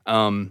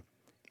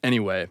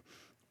 Anyway,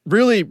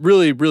 really,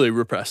 really, really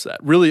repressed that.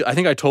 Really, I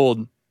think I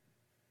told.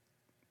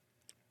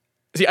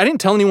 See, I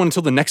didn't tell anyone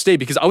until the next day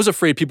because I was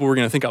afraid people were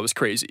going to think I was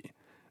crazy.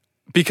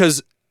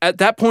 Because at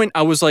that point,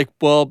 I was like,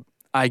 well,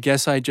 I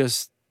guess I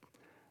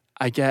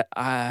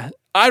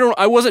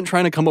wasn't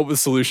trying to come up with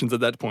solutions at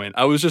that point.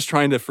 I was just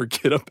trying to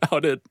forget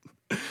about it.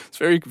 It's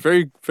very,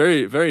 very,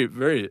 very, very,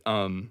 very,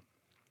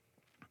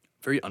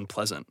 very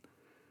unpleasant.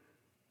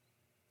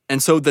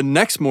 And so the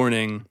next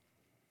morning,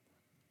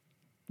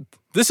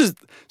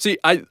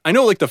 I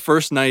know like the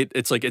first night,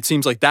 it's like, it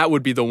seems like that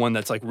would be the one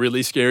that's like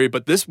really scary,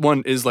 but this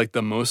one is like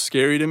the most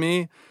scary to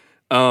me.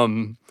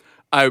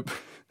 I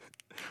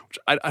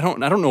don't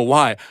know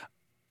why.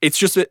 It's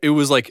just that it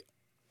was like,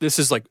 this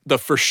is like the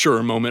for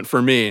sure moment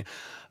for me.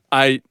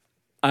 I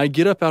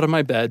get up out of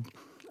my bed,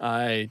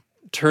 I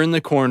turn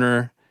the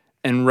corner,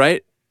 and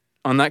right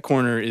on that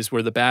corner is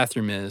where the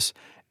bathroom is.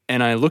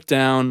 And I look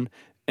down,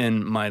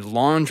 and my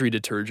laundry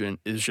detergent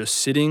is just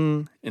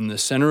sitting in the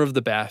center of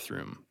the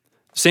bathroom.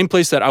 Same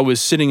place that I was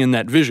sitting in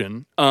that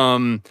vision.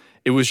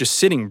 It was just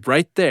sitting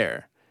right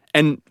there.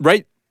 And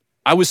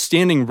I was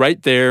standing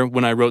right there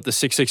when I wrote the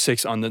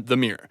 666 on the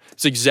mirror.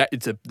 It's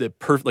the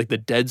perfect, like the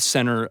dead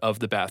center of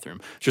the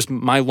bathroom. Just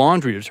my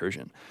laundry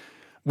detergent,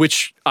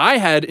 which I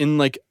had in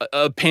like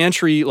a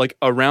pantry, like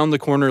around the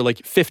corner,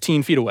 like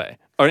 15 feet away.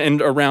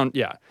 And around,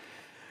 yeah.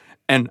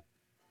 And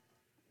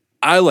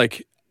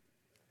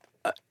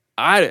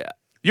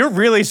You're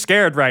really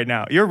scared right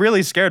now. You're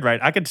really scared,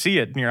 right? I could see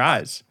it in your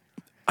eyes.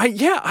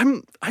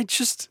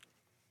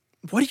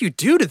 what do you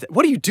do to that?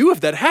 What do you do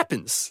if that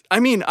happens? I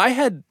mean,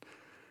 I've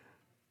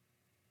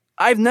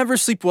never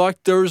sleepwalked.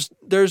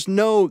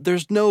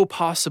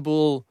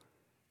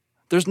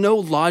 There's no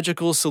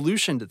logical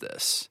solution to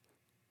this.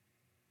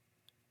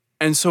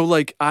 And so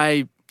like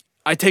I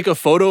take a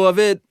photo of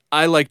it.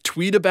 I like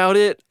tweet about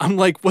it. I'm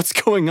like, what's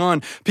going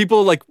on?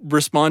 People like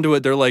respond to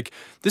it. They're like,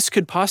 this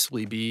could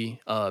possibly be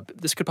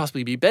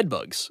bed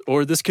bugs,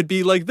 or this could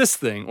be like this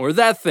thing or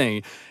that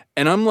thing.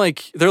 And I'm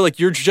like, they're like,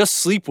 you're just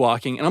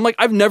sleepwalking. And I'm like,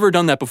 I've never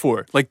done that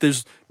before. Like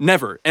there's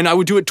never. And I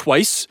would do it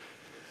twice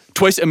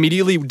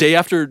immediately, day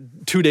after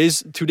 2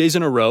 days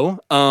in a row.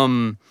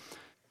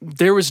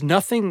 There was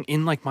nothing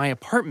in like my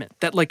apartment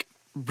that like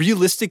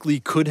realistically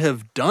could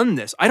have done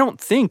this. I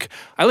don't think.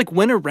 I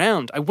went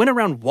around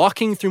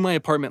walking through my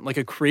apartment like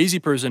a crazy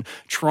person,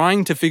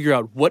 trying to figure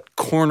out what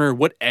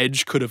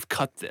edge could have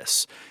cut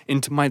this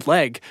into my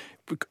leg,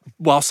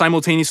 while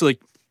simultaneously like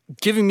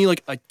giving me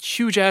like a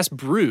huge ass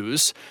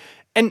bruise,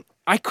 and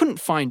I couldn't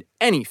find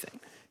anything.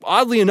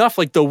 Oddly enough,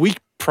 like the week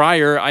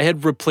prior, I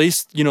had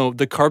replaced,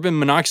 the carbon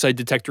monoxide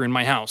detector in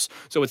my house.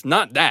 So it's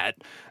not that.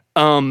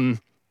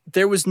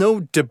 There was no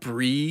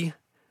debris.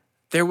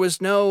 There was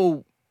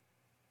no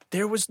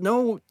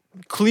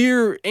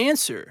clear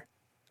answer.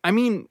 I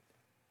mean,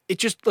 it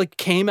just like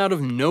came out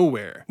of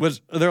nowhere.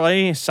 Are there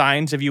any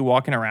signs of you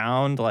walking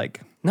around?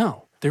 Like,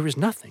 no, there was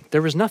nothing.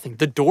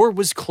 The door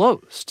was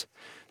closed.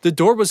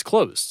 I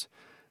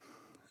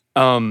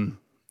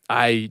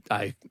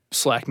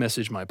Slack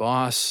messaged my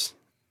boss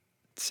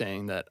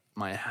saying that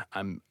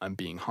I'm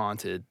being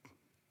haunted,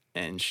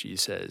 and she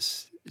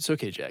says, "It's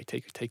okay, Jack.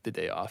 Take the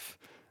day off."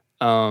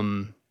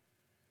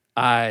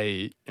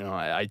 I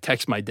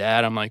text my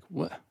dad. I'm like,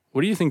 "What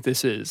do you think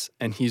this is?"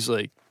 And he's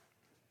like,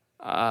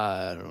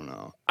 "I don't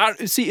know."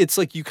 See, it's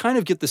like you kind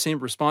of get the same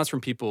response from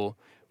people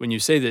when you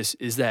say this,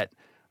 is that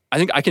I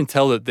think I can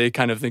tell that they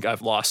kind of think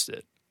I've lost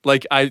it.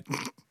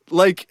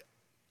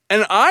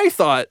 And I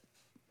thought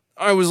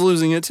I was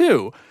losing it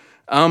too.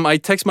 I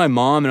text my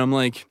mom and I'm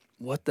like,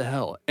 what the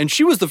hell? And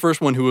she was the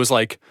first one who was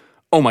like,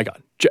 oh my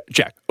God,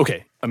 Jack,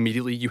 okay,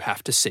 immediately you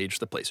have to sage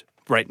the place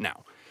right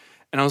now.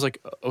 And I was like,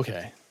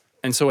 okay.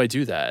 And so I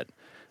do that.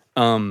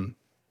 And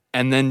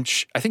then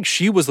I think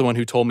she was the one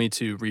who told me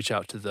to reach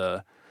out to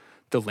the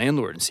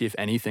landlord and see if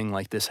anything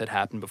like this had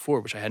happened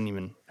before, which I hadn't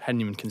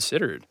even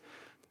considered.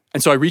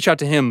 And so I reach out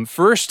to him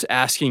first,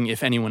 asking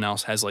if anyone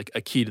else has like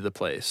a key to the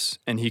place,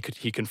 and he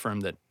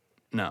confirmed that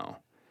no.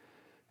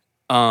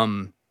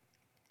 And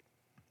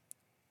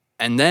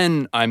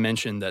then I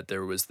mentioned that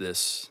there was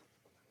this.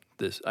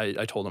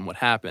 I told him what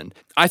happened.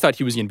 I thought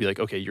he was going to be like,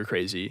 okay, you're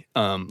crazy.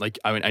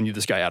 I need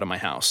this guy out of my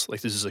house. Like,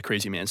 this is a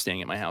crazy man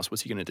staying at my house.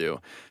 What's he going to do?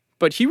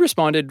 But he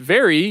responded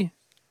very,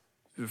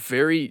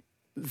 very,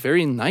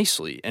 very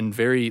nicely, and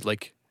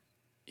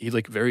he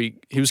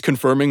was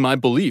confirming my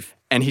belief.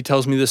 And he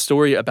tells me this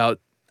story about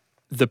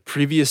the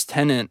previous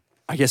tenant,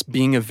 I guess,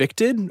 being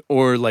evicted,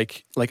 or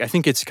like I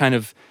think it's kind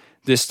of,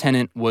 this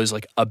tenant was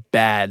like a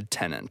bad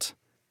tenant.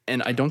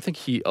 And I don't think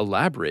he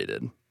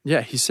elaborated.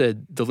 Yeah, he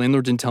said, the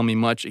landlord didn't tell me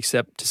much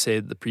except to say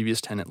that the previous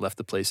tenant left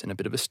the place in a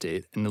bit of a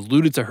state and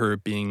alluded to her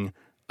being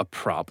a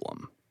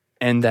problem.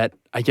 And that,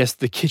 I guess,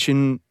 the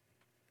kitchen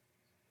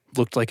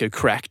looked like a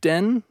crack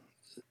den,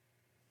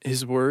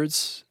 his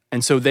words.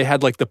 And so they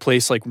had like the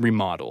place like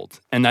remodeled.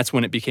 And that's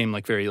when it became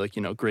like very like,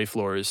 gray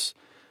floors,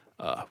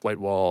 white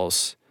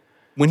walls.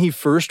 When he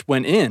first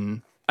went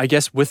in, I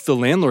guess with the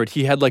landlord,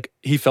 he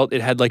felt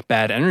it had like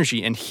bad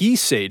energy, and he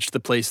saged the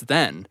place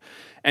then.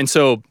 And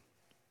so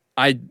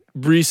I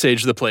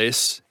re-saged the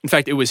place. In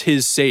fact, it was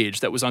his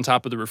sage that was on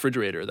top of the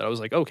refrigerator that I was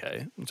like,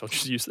 okay, I'll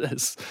just use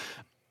this.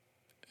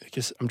 I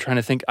guess I'm trying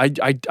to think. I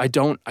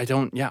didn't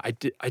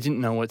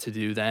know what to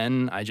do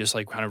then. I just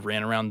like kind of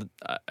ran around.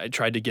 I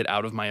tried to get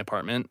out of my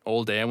apartment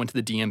all day. I went to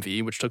the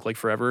DMV, which took like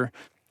forever.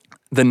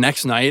 The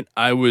next night,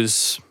 I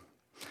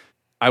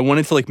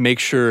wanted to like make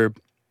sure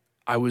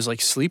I was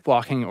like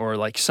sleepwalking or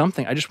like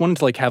something. I just wanted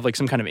to like have like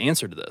some kind of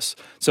answer to this.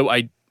 So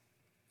I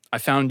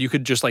found you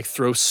could just like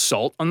throw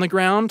salt on the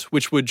ground,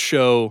 which would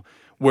show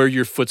where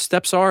your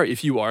footsteps are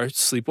if you are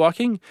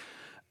sleepwalking.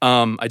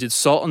 I did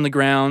salt on the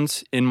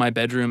ground in my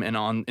bedroom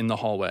and in the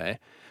hallway.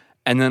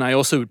 And then I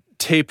also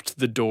taped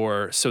the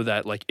door so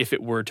that like if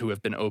it were to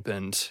have been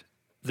opened,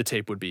 the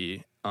tape would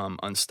be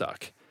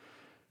unstuck.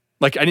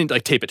 Like I didn't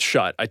like tape it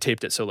shut. I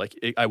taped it so like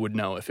I would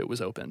know if it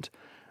was opened.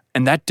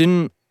 And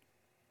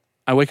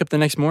I wake up the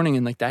next morning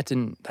and like that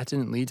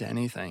didn't lead to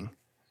anything.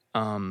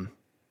 And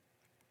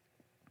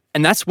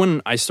that's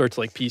when I start to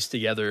like piece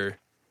together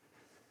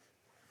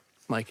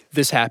like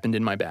this happened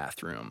in my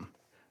bathroom.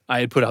 I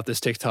had put out this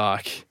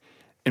TikTok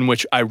in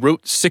which I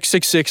wrote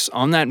 666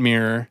 on that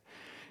mirror,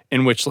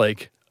 in which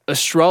like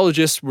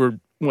astrologists were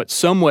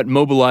somewhat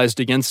mobilized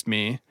against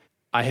me.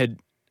 I had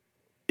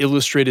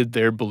illustrated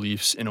their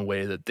beliefs in a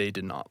way that they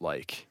did not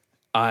like.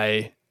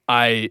 Yeah.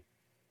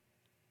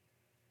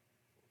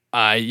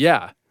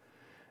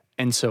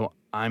 And so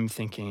I'm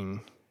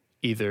thinking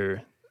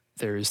either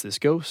there is this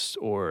ghost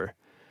or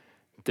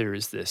there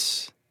is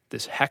this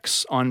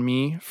hex on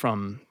me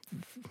from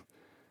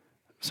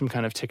some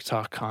kind of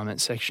TikTok comment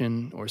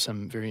section or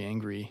some very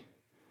angry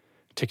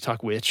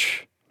TikTok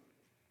witch.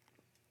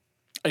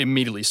 I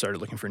immediately started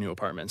looking for new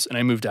apartments, and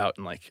I moved out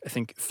in like, I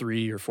think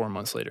 3 or 4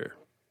 months later.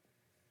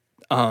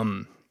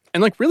 And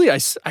like really, I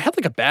had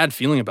like a bad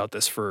feeling about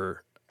this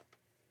for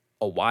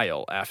a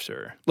while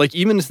after, like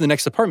even into the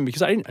next apartment,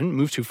 because I didn't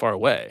move too far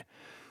away.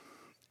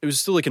 It was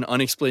still like an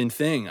unexplained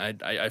thing.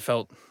 I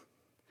feel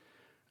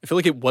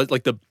like it was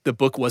like the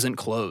book wasn't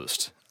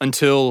closed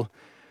until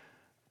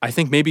I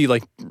think maybe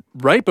like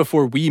right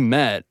before we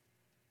met.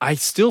 I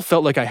still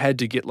felt like I had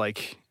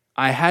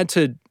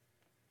to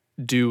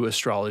do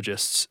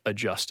astrologists a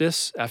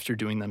justice after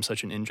doing them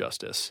such an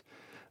injustice.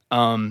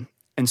 And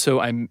so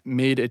I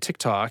made a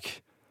TikTok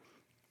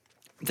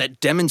that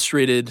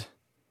demonstrated,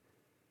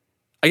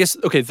 I guess,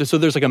 okay, so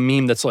there's like a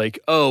meme that's like,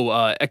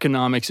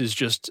 economics is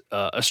just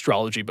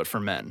astrology, but for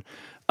men.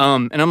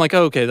 And I'm like,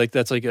 oh, okay, like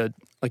that's like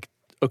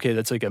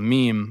that's like a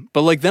meme.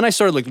 But like then I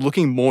started like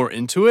looking more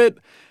into it,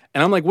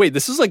 and I'm like, wait,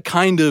 this is like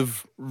kind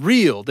of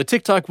real. The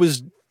TikTok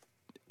was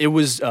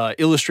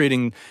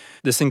illustrating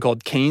this thing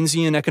called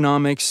Keynesian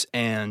economics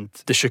and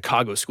the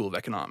Chicago School of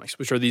Economics,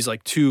 which are these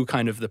like two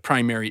kind of the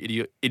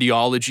primary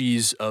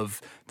ideologies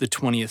of the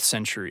 20th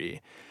century.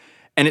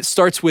 And it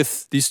starts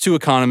with these two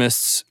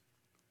economists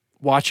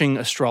watching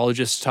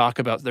astrologists talk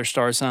about their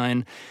star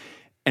sign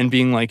and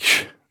being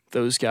like,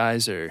 those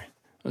guys are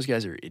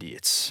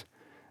idiots.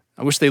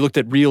 I wish they looked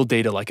at real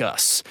data like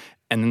us.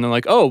 And then they're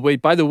like, oh,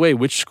 wait, by the way,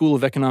 which school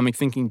of economic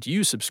thinking do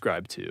you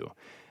subscribe to?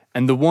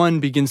 And the one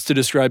begins to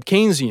describe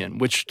Keynesian,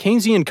 which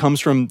Keynesian comes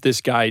from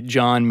this guy,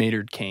 John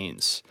Maynard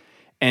Keynes.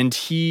 And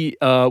he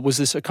was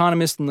this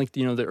economist in like,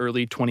 the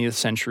early 20th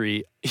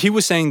century. He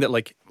was saying that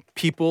like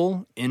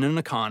people in an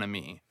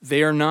economy,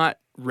 they are not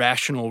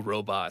rational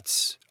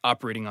robots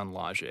operating on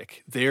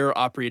logic. They're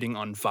operating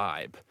on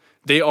vibe.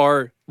 They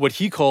are what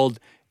he called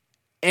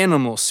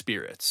animal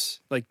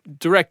spirits. Like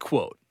direct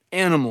quote,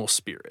 animal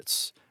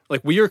spirits.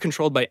 Like we are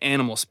controlled by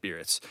animal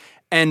spirits.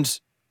 And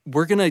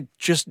we're going to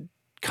just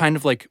kind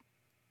of like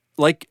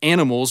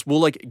animals,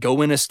 we'll like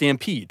go in a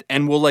stampede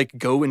and we'll like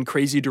go in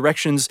crazy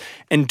directions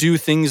and do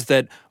things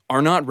that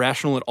are not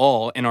rational at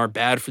all and are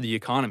bad for the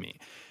economy.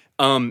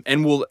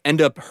 And will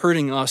end up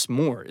hurting us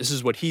more. This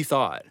is what he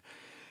thought.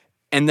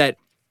 And that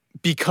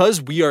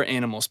because we are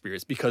animal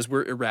spirits, because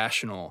we're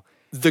irrational,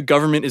 the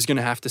government is going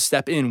to have to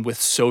step in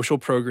with social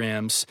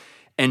programs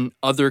and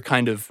other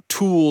kind of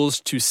tools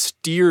to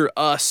steer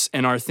us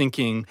and our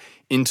thinking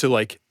into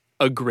like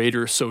a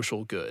greater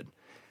social good.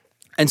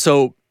 And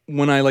so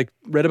when I like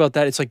read about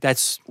that, it's like,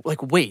 that's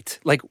like, wait,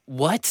 like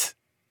what?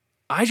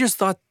 I just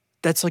thought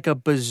that's like a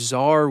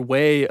bizarre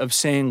way of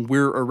saying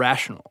we're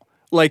irrational.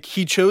 Like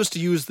he chose to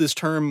use this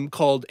term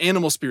called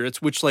animal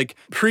spirits, which like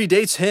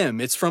predates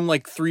him. It's from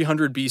like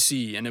 300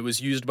 BC, and it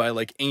was used by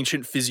like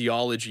ancient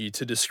physiology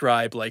to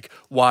describe like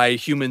why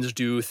humans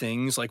do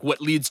things, like what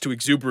leads to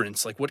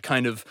exuberance, like what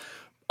kind of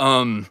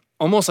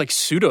almost like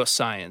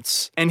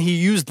pseudoscience. And he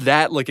used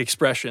that like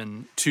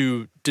expression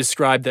to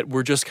describe that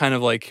we're just kind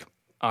of like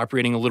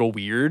operating a little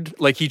weird.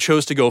 Like he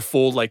chose to go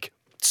full like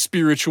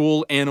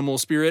spiritual animal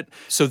spirit.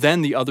 So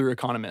then the other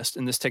economist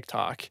in this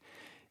TikTok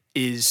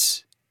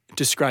is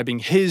describing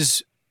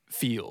his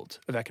field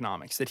of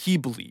economics that he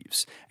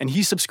believes. And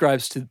he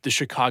subscribes to the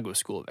Chicago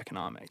School of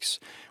Economics,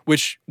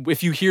 which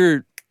if you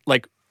hear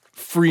like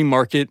free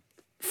market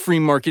free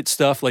market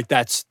stuff, like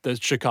that's the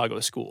Chicago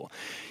school.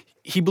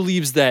 He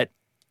believes that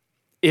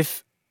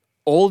if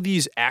all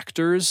these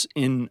actors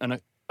in an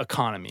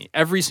economy,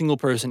 every single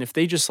person, if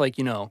they just like,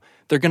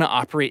 they're going to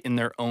operate in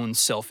their own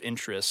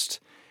self-interest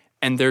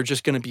and they're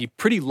just going to be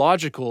pretty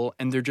logical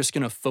and they're just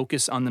going to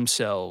focus on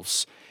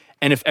themselves.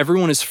 And if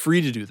everyone is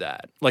free to do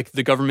that, like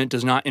the government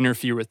does not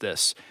interfere with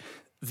this,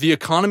 the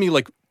economy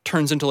like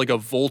turns into like a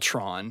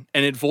Voltron,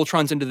 and it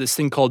Voltrons into this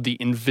thing called the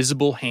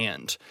invisible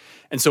hand.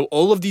 And so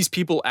all of these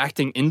people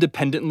acting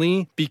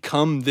independently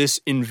become this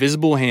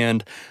invisible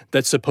hand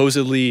that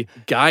supposedly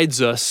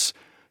guides us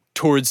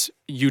towards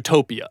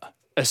utopia,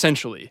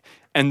 essentially.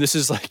 And this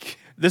is like...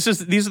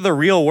 These are the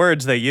real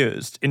words they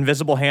used.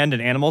 Invisible hand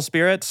and animal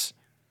spirits?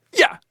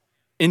 Yeah.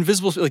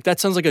 Invisible, like that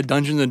sounds like a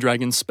Dungeons and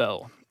Dragons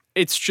spell.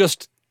 It's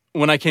just...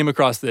 When I came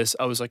across this,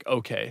 I was like,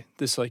 okay,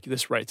 this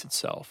writes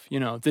itself.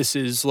 This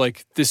is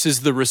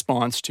the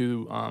response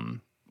to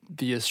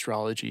the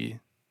astrology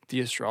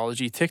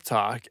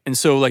TikTok. And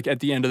so like at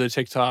the end of the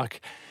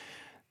TikTok,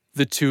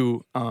 the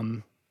two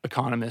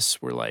economists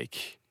were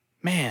like,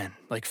 man,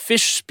 like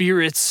fish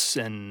spirits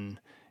and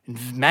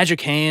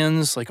magic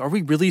hands, like, are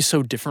we really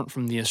so different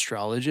from the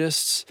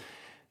astrologists?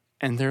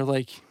 And they're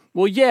like,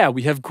 well, yeah,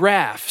 we have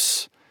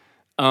graphs.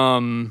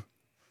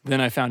 Then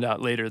I found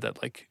out later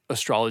that like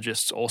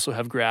astrologists also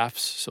have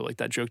graphs. So like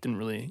that joke didn't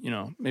really,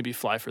 maybe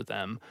fly for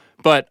them.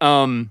 But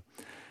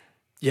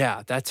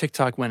yeah, that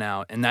TikTok went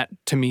out, and that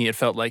to me, it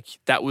felt like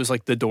that was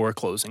like the door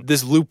closing.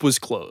 This loop was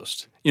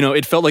closed.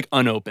 It felt like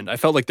unopened. I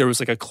felt like there was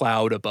like a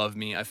cloud above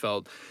me. I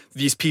felt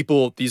these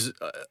people, these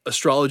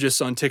astrologists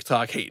on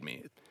TikTok hate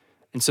me.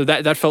 And so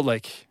that felt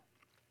like,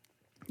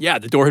 yeah,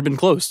 the door had been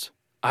closed.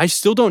 I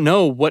still don't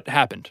know what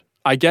happened.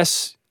 I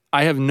guess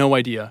I have no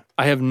idea.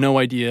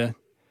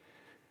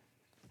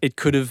 It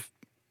could have,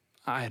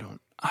 I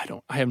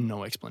have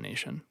no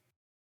explanation.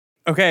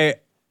 Okay,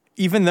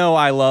 even though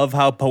I love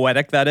how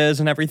poetic that is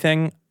and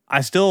everything,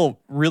 I still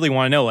really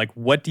want to know, like,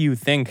 what do you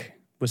think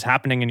was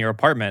happening in your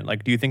apartment?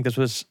 Like, do you think this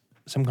was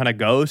some kind of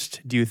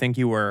ghost? Do you think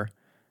you were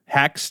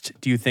hexed?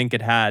 Do you think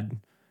it had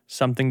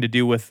something to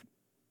do with,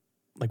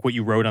 like, what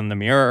you wrote on the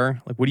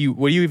mirror? Like, what do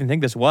you even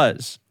think this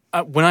was?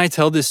 When I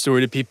tell this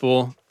story to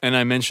people and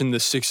I mention the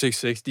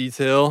 666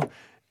 detail,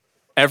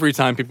 every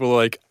time people are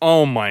like,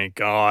 oh my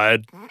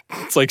God.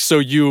 It's like, so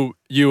you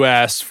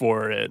asked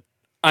for it.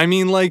 I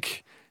mean,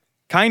 like...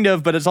 Kind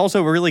of, but it's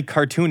also really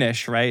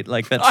cartoonish, right?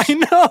 Like that's... I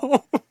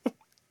know.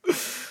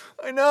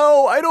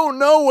 I don't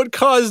know what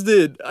caused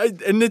it.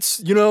 And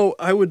it's,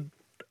 I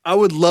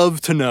would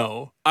love to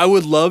know. I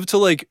would love to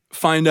like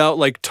find out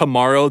like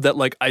tomorrow that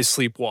like I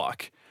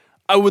sleepwalk.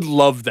 I would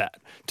love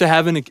that. To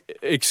have an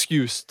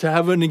excuse, to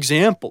have an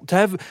example, to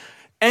have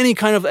any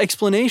kind of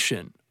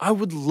explanation. I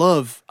would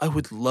love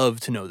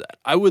to know that.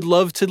 I would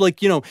love to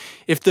like,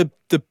 if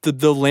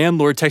the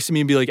landlord texted me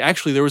and be like,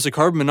 actually, there was a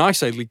carbon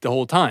monoxide leak the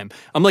whole time.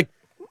 I'm like,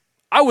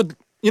 I would,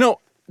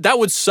 that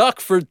would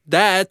suck for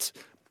that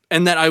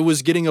and that I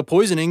was getting a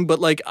poisoning, but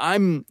like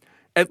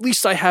at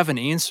least I have an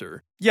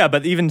answer. Yeah,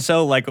 but even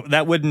so, like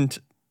that wouldn't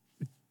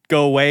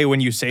go away when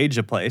you sage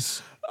a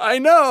place. I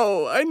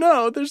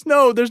know. There's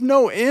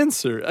no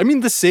answer. I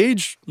mean, the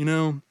sage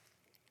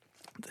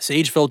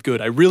felt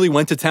good. I really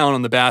went to town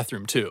on the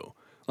bathroom too.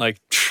 Like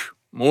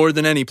more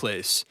than any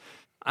place.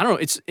 I don't know.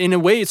 It's in a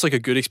way, it's like a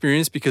good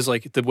experience because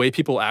like the way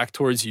people act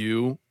towards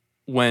you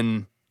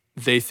when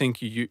they think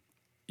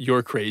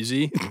you're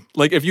crazy.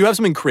 Like if you have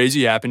something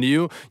crazy happen to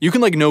you, you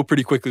can like know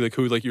pretty quickly like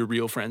who like your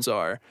real friends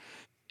are.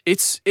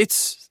 It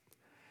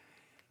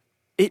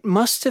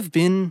must have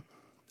been,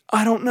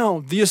 I don't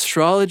know, the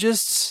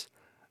astrologists.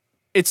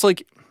 It's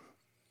like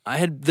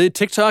the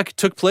TikTok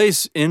took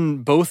place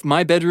in both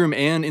my bedroom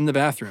and in the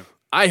bathroom.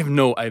 I have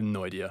no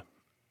idea.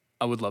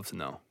 I would love to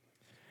know.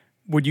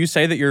 Would you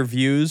say that your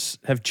views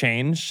have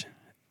changed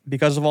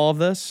because of all of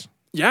this?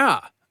 Yeah.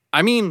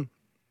 I mean,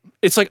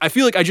 it's like, I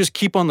feel like I just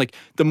keep on like,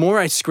 the more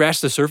I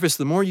scratch the surface,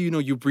 the more,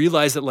 you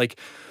realize that like,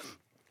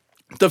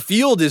 the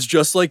field is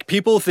just like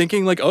people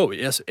thinking like, oh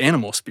yes,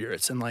 animal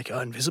spirits and like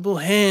invisible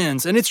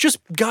hands. And it's just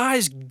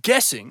guys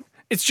guessing.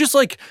 It's just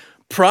like,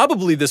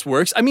 probably this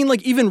works. I mean,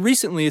 like even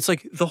recently, it's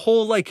like the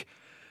whole like,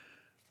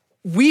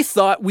 we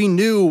thought we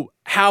knew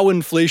how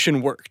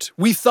inflation worked.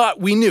 We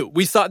thought we knew.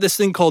 We thought this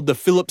thing called the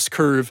Phillips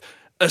curve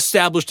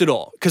established it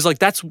all. Because like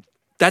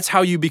that's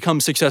how you become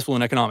successful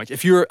in economics.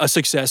 If you're a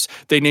success,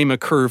 they name a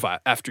curve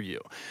after you.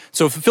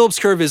 So if the Phillips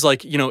curve is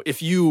like,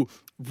 if you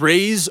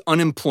raise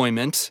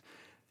unemployment,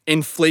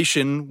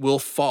 inflation will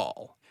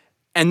fall.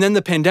 And then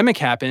the pandemic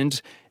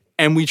happened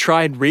and we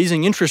tried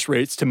raising interest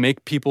rates to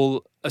make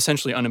people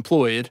essentially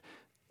unemployed.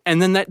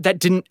 And then it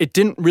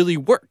didn't really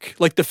work.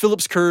 Like the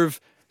Phillips curve,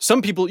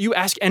 some people, you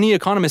ask any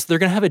economist, they're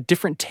going to have a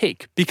different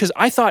take because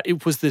I thought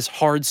it was this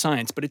hard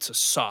science, but it's a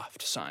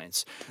soft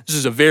science. This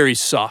is a very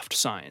soft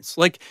science.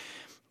 Like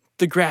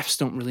the graphs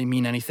don't really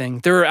mean anything.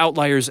 There are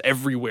outliers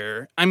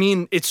everywhere. I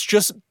mean, it's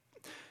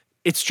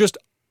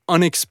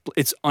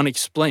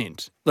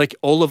unexplained. Like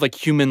all of like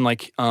human,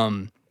 like,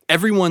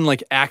 everyone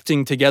like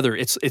acting together.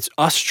 It's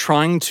us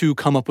trying to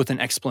come up with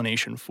an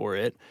explanation for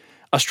it.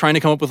 us trying to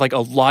come up with like a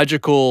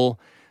logical,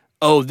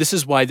 oh, this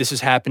is why this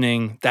is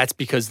happening. That's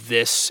because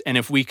this. And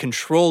if we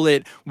control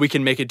it, we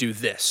can make it do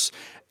this.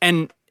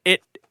 And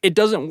it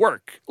doesn't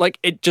work. Like,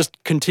 it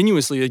just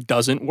continuously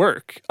doesn't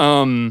work.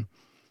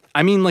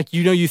 I mean, like,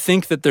 you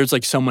think that there's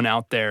like someone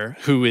out there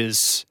who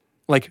is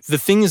like, the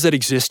things that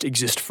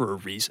exist for a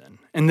reason.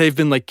 And they've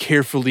been like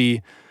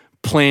carefully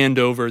planned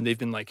over, and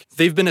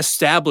they've been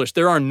established.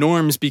 There are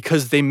norms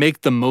because they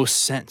make the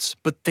most sense,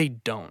 but they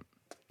don't.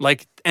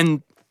 Like,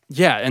 and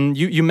yeah, and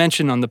you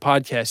mentioned on the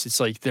podcast, it's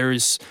like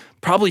there's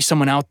probably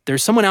someone out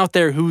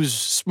there who's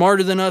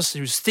smarter than us,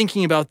 who's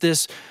thinking about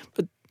this,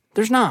 but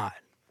there's not.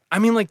 I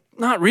mean, like,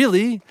 not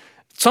really.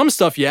 Some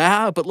stuff,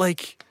 yeah, but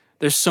like,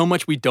 there's so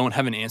much we don't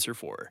have an answer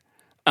for.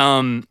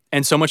 And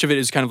so much of it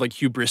is kind of like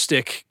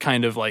hubristic,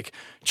 kind of like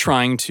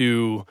trying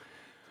to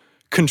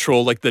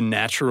control like the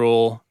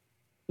natural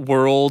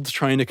world,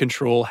 trying to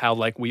control how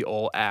like we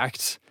all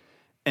act.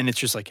 And it's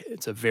just like,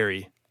 it's a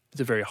very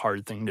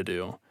hard thing to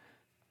do.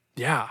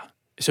 Yeah.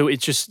 So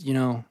it's just,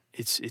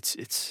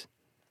 it's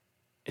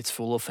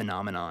full of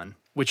phenomenon,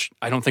 which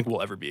I don't think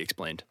will ever be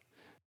explained.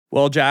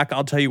 Well, Jack,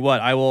 I'll tell you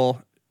what, I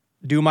will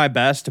do my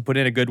best to put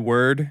in a good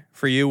word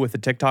for you with the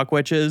TikTok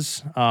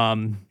witches.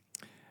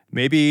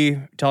 Maybe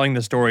telling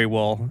the story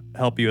will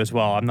help you as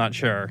well. I'm not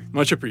sure.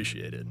 Much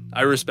appreciated.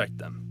 I respect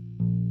them.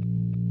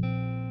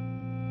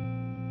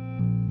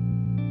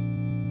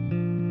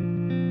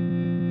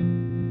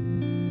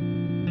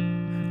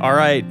 All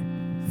right.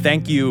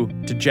 Thank you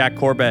to Jack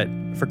Corbett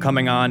for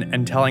coming on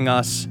and telling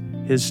us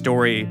his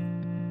story.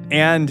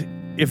 And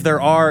if there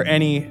are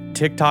any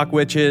TikTok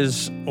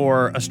witches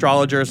or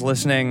astrologers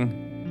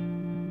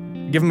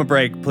listening, give him a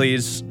break,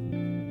 please.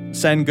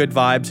 Send good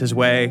vibes his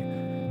way.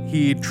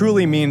 He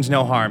truly means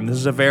no harm. This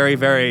is a very,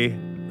 very,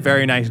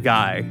 very nice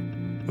guy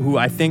who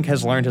I think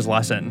has learned his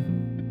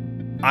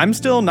lesson. I'm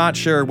still not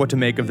sure what to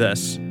make of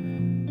this.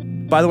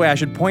 By the way, I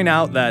should point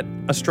out that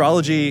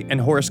astrology and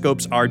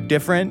horoscopes are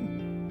different,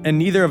 and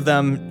neither of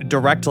them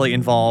directly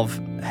involve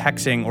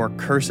hexing or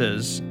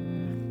curses.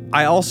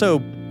 I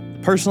also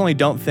personally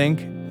don't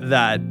think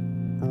that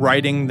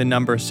writing the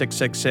number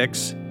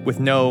 666 with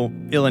no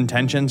ill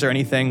intentions or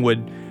anything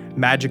would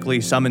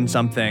magically summon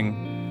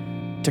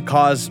something to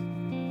cause,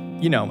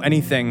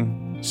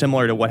 anything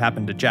similar to what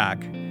happened to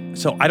Jack.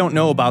 So I don't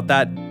know about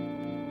that,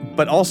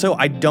 but also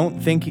I don't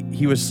think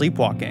he was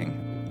sleepwalking.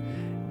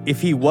 If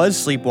he was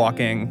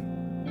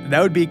sleepwalking,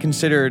 that would be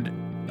considered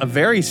a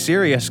very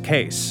serious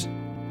case.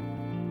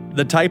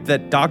 The type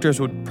that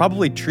doctors would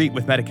probably treat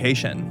with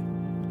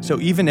medication. So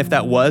even if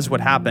that was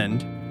what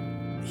happened,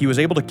 he was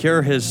able to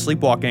cure his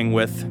sleepwalking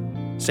with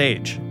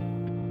sage.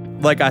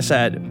 Like I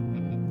said,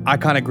 I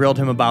kind of grilled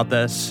him about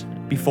this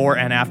before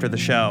and after the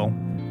show.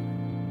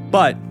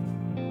 But,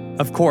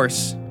 of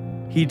course,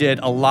 he did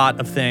a lot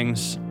of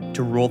things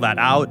to rule that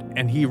out,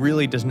 and he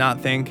really does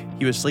not think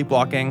he was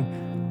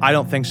sleepwalking. I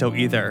don't think so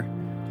either.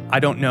 I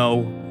don't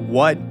know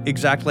what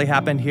exactly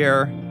happened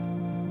here,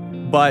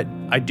 but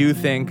I do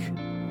think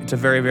it's a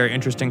very, very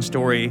interesting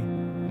story,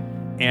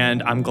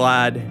 and I'm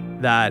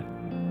glad that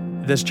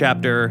this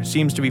chapter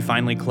seems to be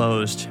finally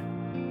closed.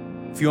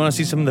 If you want to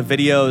see some of the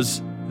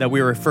videos that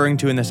we were referring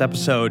to in this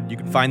episode, you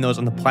can find those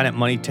on the Planet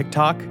Money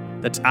TikTok.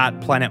 That's at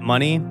Planet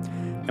Money.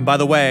 And by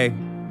the way,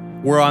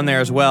 we're on there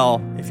as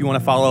well. If you want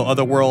to follow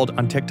Otherworld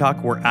on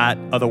TikTok, we're at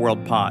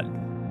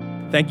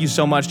OtherworldPod. Thank you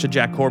so much to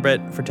Jack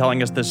Corbett for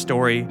telling us this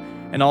story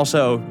and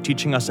also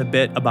teaching us a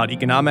bit about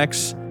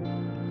economics.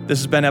 This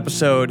has been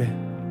episode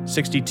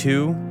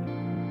 62.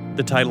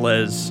 The title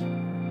is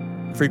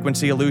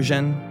Frequency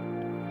Illusion,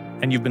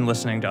 and you've been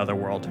listening to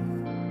Otherworld.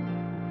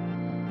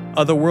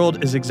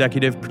 Otherworld is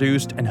executive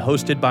produced and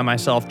hosted by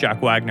myself,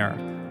 Jack Wagner.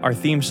 Our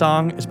theme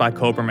song is by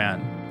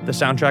Cobraman. The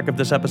soundtrack of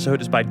this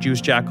episode is by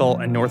Juice Jackal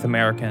and North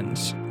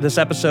Americans. This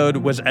episode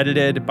was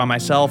edited by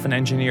myself and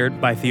engineered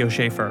by Theo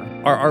Schaefer.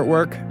 Our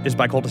artwork is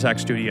by Cul-de-sac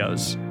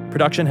Studios.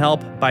 Production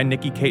help by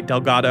Nikki Kate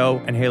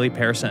Delgado and Haley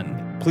Pearson.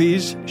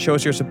 Please show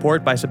us your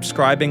support by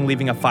subscribing,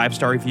 leaving a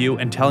 5-star review,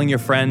 and telling your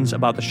friends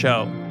about the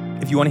show.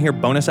 If you want to hear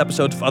bonus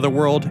episodes of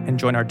Otherworld and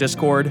join our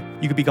Discord,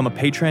 you can become a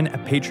patron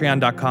at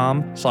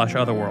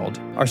patreon.com/Otherworld.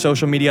 Our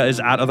social media is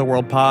at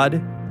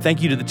OtherworldPod.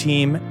 Thank you to the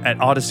team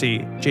at Odyssey,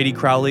 JD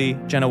Crowley,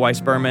 Jenna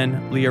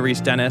Weiss-Berman, Leah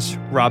Reese-Dennis,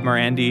 Rob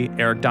Morandi,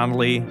 Eric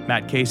Donnelly,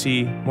 Matt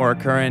Casey, Maura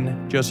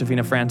Curran,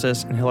 Josephina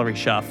Francis, and Hillary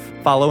Schuff.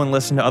 Follow and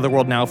listen to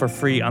Otherworld now for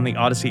free on the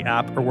Odyssey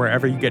app or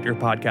wherever you get your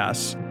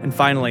podcasts. And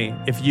finally,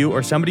 if you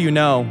or somebody you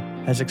know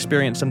has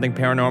experienced something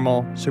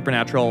paranormal,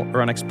 supernatural,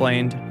 or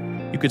unexplained,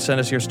 you could send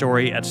us your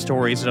story at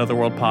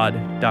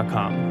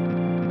stories@otherworldpod.com.